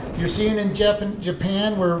 You're seeing in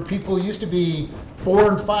Japan where people used to be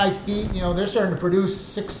 4 and 5 feet. They're starting to produce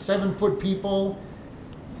 6, 7 foot people.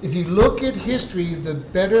 If you look at history, the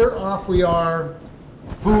better off we are,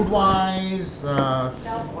 food-wise,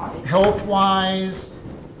 health-wise,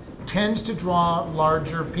 tends to draw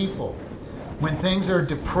larger people. When things are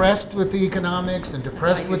depressed with the economics and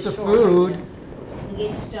depressed with the food, You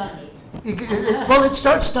get stunted. it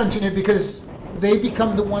starts stunting it because they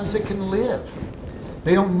become the ones that can live.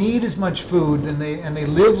 They don't need as much food, and they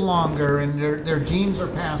live longer, and their genes are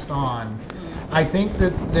passed on. I think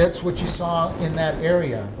that's what you saw in that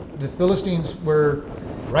area. The Philistines were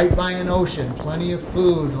right by an ocean, plenty of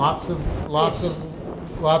food, lots of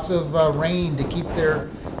rain to keep their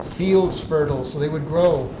fields fertile, so they would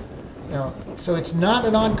grow. So it's not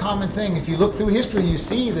an uncommon thing. If you look through history, you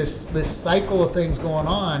see this cycle of things going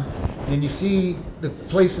on, and you see the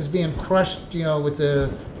places being crushed, with the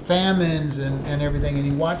famines and everything, and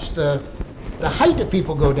you watch the height of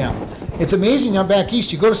people go down. It's amazing how back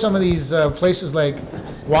east, you go to some of these places like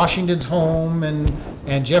Washington's home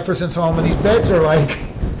and Jefferson's home, and these beds are like,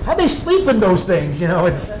 how they sleep in those things?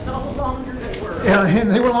 That's all longer they were. Yeah,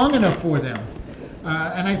 and they were long enough for them.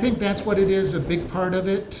 And I think that's what it is, a big part of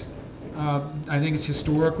it. I think it's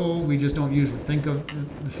historical. We just don't usually think of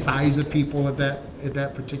the size of people at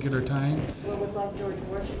that particular time. Well, with like George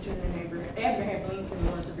Washington and Abraham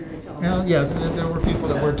Lincoln was a very tall. Yes, there were people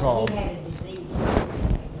that were tall. He had a disease.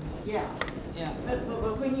 Yeah. But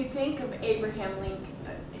when you think of Abraham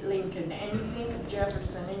Lincoln, and you think of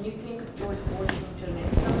Jefferson, and you think of George Washington,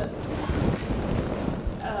 and some of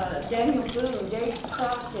Daniel Boone, Dave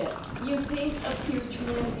Crockett. You think of huge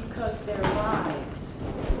men because their lives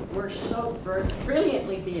were so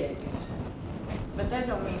brilliantly big. But that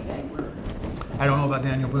don't mean they were. I don't know about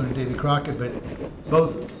Daniel Boone and Davy Crockett, but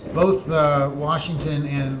both Washington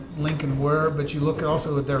and Lincoln were. But you look at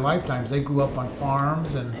also at their lifetimes; they grew up on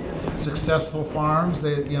farms and successful farms.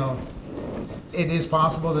 They, it is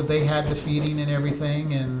possible that they had the feeding and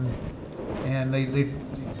everything, and they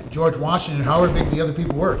George Washington, however big the other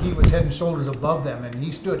people were, he was head and shoulders above them, and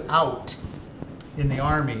he stood out in the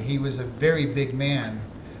army. He was a very big man.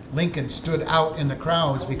 Lincoln stood out in the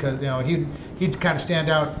crowds because he'd kind of stand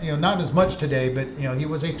out, not as much today, but he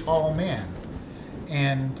was a tall man.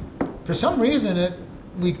 And for some reason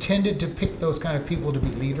we tended to pick those kind of people to be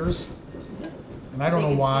leaders. And I don't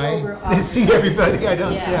know why. They see everybody. I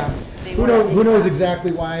don't. Yeah. Who knows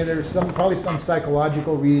exactly why? There's probably some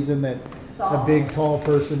psychological reason that a big tall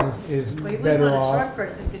person is better off. A short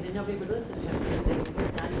person because nobody would listen to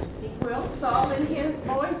him. Well, Saul and his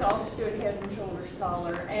boys all stood head and shoulders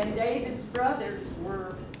taller, and David's brothers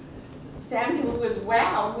were. Samuel was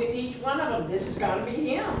wowed with each one of them. This has got to be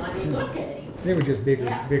him. I mean, look at him. They were just bigger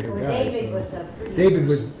Well, guys. David So. was a pretty. David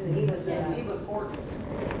was. He was gorgeous.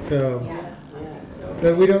 So. Yeah.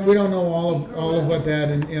 But we don't know all of what that,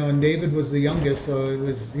 and David was the youngest, so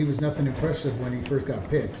he was nothing impressive when he first got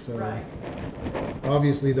picked. So Right.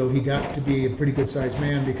 obviously, though, he got to be a pretty good sized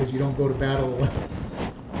man because you don't go to battle,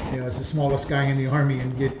 as the smallest guy in the army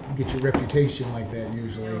and get your reputation like that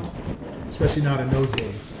usually, especially not in those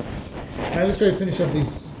days. All right, let's try to finish up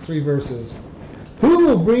these 3 verses. Who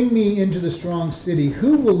will bring me into the strong city?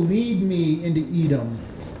 Who will lead me into Edom?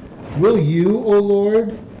 Will you, O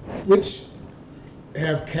Lord, which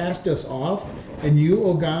have cast us off, and you,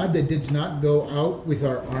 O God, that didst not go out with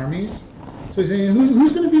our armies? So he's saying,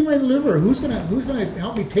 who's going to be my deliverer? Who's going to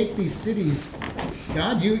help me take these cities?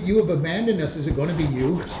 God, you have abandoned us. Is it going to be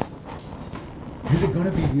you? Is it going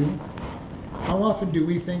to be you? How often do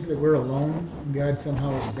we think that we're alone? God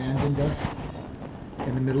somehow has abandoned us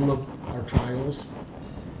in the middle of our trials.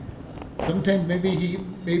 Sometimes maybe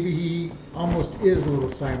he almost is a little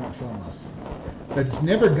silent from us. But it's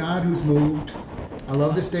never God who's moved. I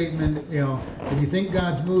love the statement, if you think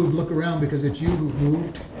God's moved, look around because it's you who've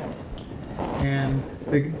moved. And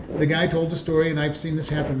the guy told the story, and I've seen this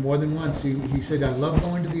happen more than once. He said, I love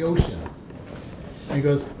going to the ocean. And he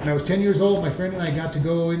goes, when I was 10 years old, my friend and I got to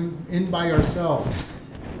go in by ourselves.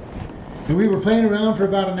 And we were playing around for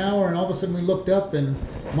about an hour, and all of a sudden we looked up, and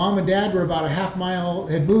Mom and Dad were about had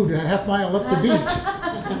moved a half mile up the beach.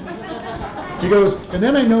 He goes, and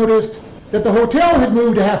then I noticed that the hotel had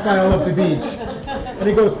moved a half mile up the beach. And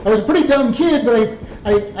he goes, I was a pretty dumb kid, but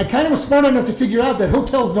I kind of was smart enough to figure out that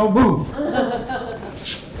hotels don't move.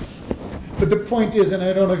 But the point is, and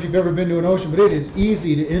I don't know if you've ever been to an ocean, but it is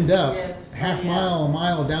easy to end up a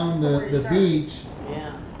mile down the beach,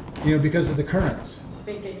 because of the currents.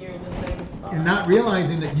 Thinking you're in the same spot. And not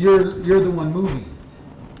realizing that you're the one moving.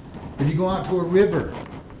 If you go out to a river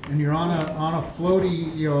and you're on a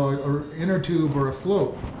floaty, or inner tube or a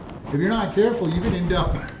float, if you're not careful, you could end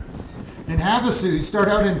up in Havasu. You start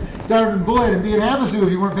out in Boyd and be in Havasu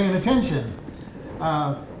if you weren't paying attention,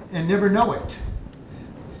 and never know it.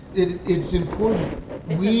 It's important.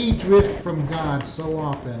 We drift from God so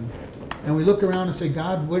often, and we look around and say,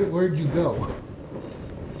 God, where'd you go?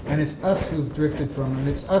 And it's us who've drifted from Him.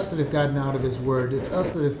 It's us that have gotten out of His Word. It's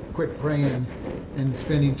us that have quit praying and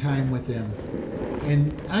spending time with Him.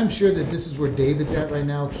 And I'm sure that this is where David's at right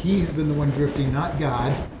now. He's been the one drifting, not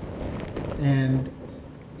God. And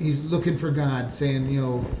he's looking for God, saying,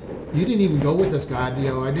 you didn't even go with us, God.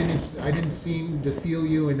 I didn't seem to feel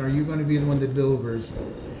you, and are you going to be the one that delivers?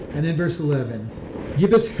 And then verse 11,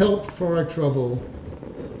 give us help from our trouble,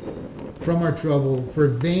 for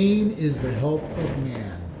vain is the help of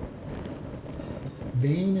man.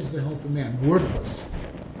 Vain is the help of man. Worthless.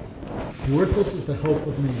 Worthless is the help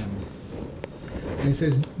of man. And he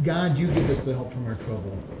says, God, you give us the help from our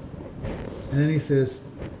trouble. And then he says,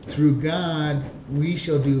 through God we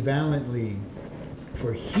shall do valiantly,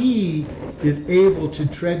 for He is able to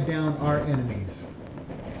tread down our enemies.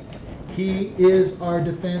 He is our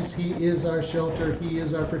defense. He is our shelter. He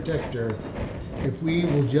is our protector. If we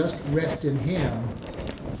will just rest in Him,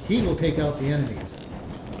 He will take out the enemies.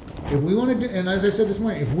 If we want to do, and as I said this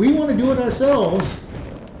morning, if we want to do it ourselves,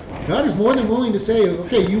 God is more than willing to say,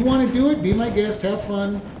 okay, you want to do it? Be my guest. Have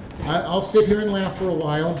fun. I'll sit here and laugh for a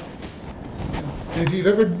while. And if you've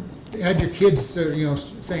ever had your kids,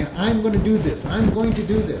 saying, I'm going to do this, I'm going to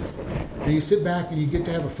do this, and you sit back and you get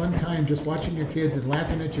to have a fun time just watching your kids and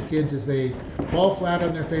laughing at your kids as they fall flat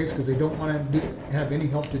on their face because they don't want to have any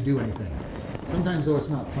help to do anything. Sometimes, though, it's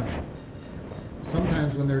not funny.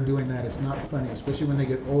 Sometimes when they're doing that, it's not funny, especially when they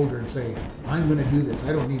get older and say, I'm going to do this.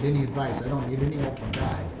 I don't need any advice. I don't need any help from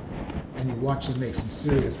God. And you watch them make some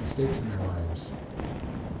serious mistakes in their lives.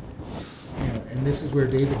 And this is where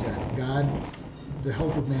David's at. God, the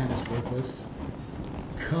help of man is worthless.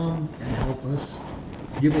 Come and help us.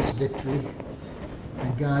 Give us victory.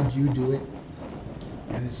 And God, you do it.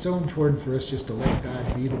 And it's so important for us just to let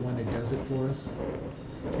God be the one that does it for us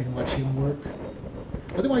and watch him work.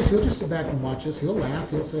 Otherwise, he'll just sit back and watch us. He'll laugh.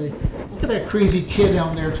 He'll say, look at that crazy kid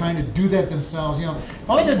down there trying to do that themselves.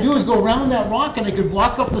 All they got to do is go around that rock and they could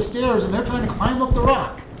walk up the stairs, and they're trying to climb up the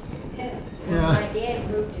rock. When my dad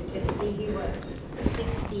moved to Tennessee, he was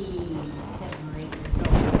 67 or 8 years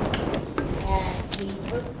old. And he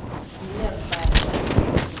lived by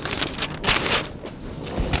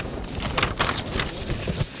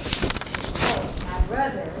so my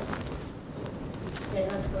brother said,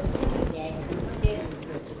 let's go see my dad. And my dad was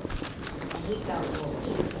rich. And he thought, well,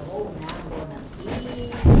 he's so old now, I'm going to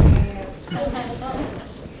eat there.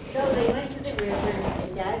 So they went to the river, and they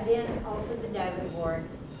dived in off of the diving board.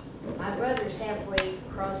 My brother's halfway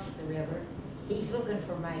across the river. He's looking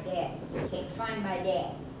for my dad. He can't find my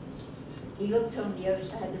dad. He looks on the other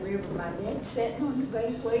side of the river. My dad's sitting on the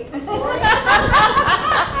bank waiting for him.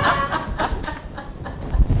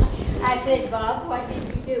 I said, Bob, what did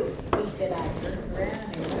you do? He said, I turned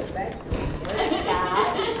around and went back to the other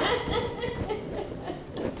side.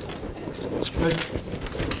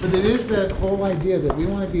 But it is that whole idea that we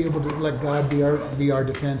want to be able to let God be our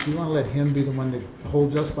defense. We want to let him be the one that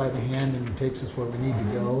holds us by the hand and takes us where we need to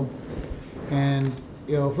go. And,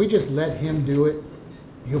 if we just let him do it,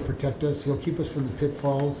 he'll protect us. He'll keep us from the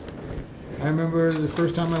pitfalls. I remember the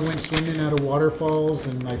first time I went swimming out of waterfalls,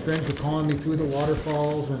 and my friends were calling me through the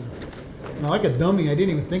waterfalls. And like a dummy, I didn't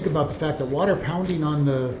even think about the fact that water pounding on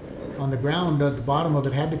the ground at the bottom of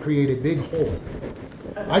it had to create a big hole.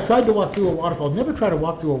 I tried to walk through a waterfall. Never tried to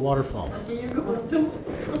walk through a waterfall.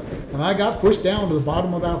 And I got pushed down to the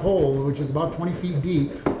bottom of that hole, which is about 20 feet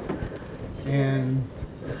deep. And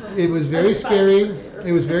it was very scary.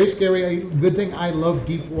 It was very scary. Good thing I love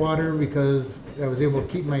deep water because I was able to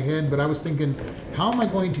keep my head. But I was thinking, how am I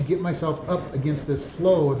going to get myself up against this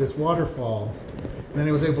flow, this waterfall? And then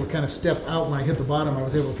I was able to kind of step out. When I hit the bottom, I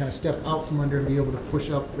was able to kind of step out from under and be able to push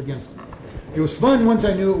up against. It was fun once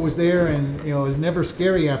I knew it was there, and it was never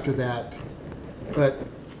scary after that. But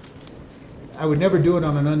I would never do it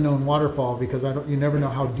on an unknown waterfall because you never know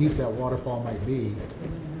how deep that waterfall might be.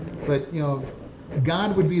 But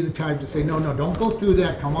God would be the type to say, no, don't go through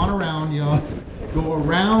that. Come on around. Go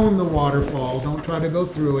around the waterfall. Don't try to go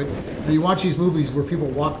through it. And you watch these movies where people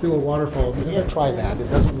walk through a waterfall. You never try that. It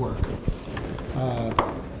doesn't work.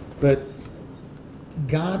 But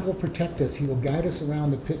God will protect us. He will guide us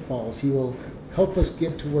around the pitfalls. He will help us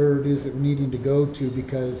get to where it is that we're needing to go to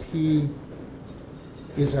because he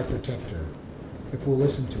is our protector if we'll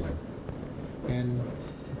listen to him. And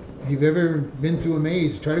if you've ever been through a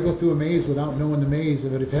maze, try to go through a maze without knowing the maze.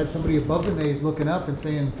 But if you had somebody above the maze looking up and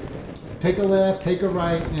saying, take a left, take a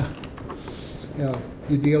right,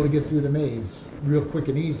 you'd be able to get through the maze real quick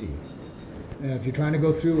and easy. If you're trying to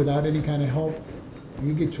go through without any kind of help,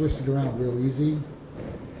 you get twisted around real easy.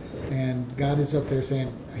 And God is up there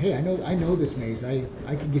saying, hey, I know this maze. I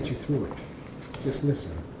can get you through it. Just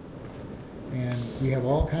listen. And we have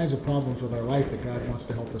all kinds of problems with our life that God wants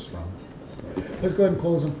to help us from. Let's go ahead and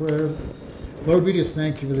close in prayer. Lord, we just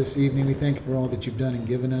thank you for this evening. We thank you for all that you've done and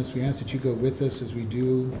given us. We ask that you go with us as we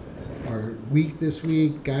do our week this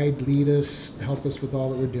week. Guide, lead us, help us with all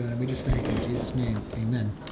that we're doing. And we just thank you in Jesus' name. Amen.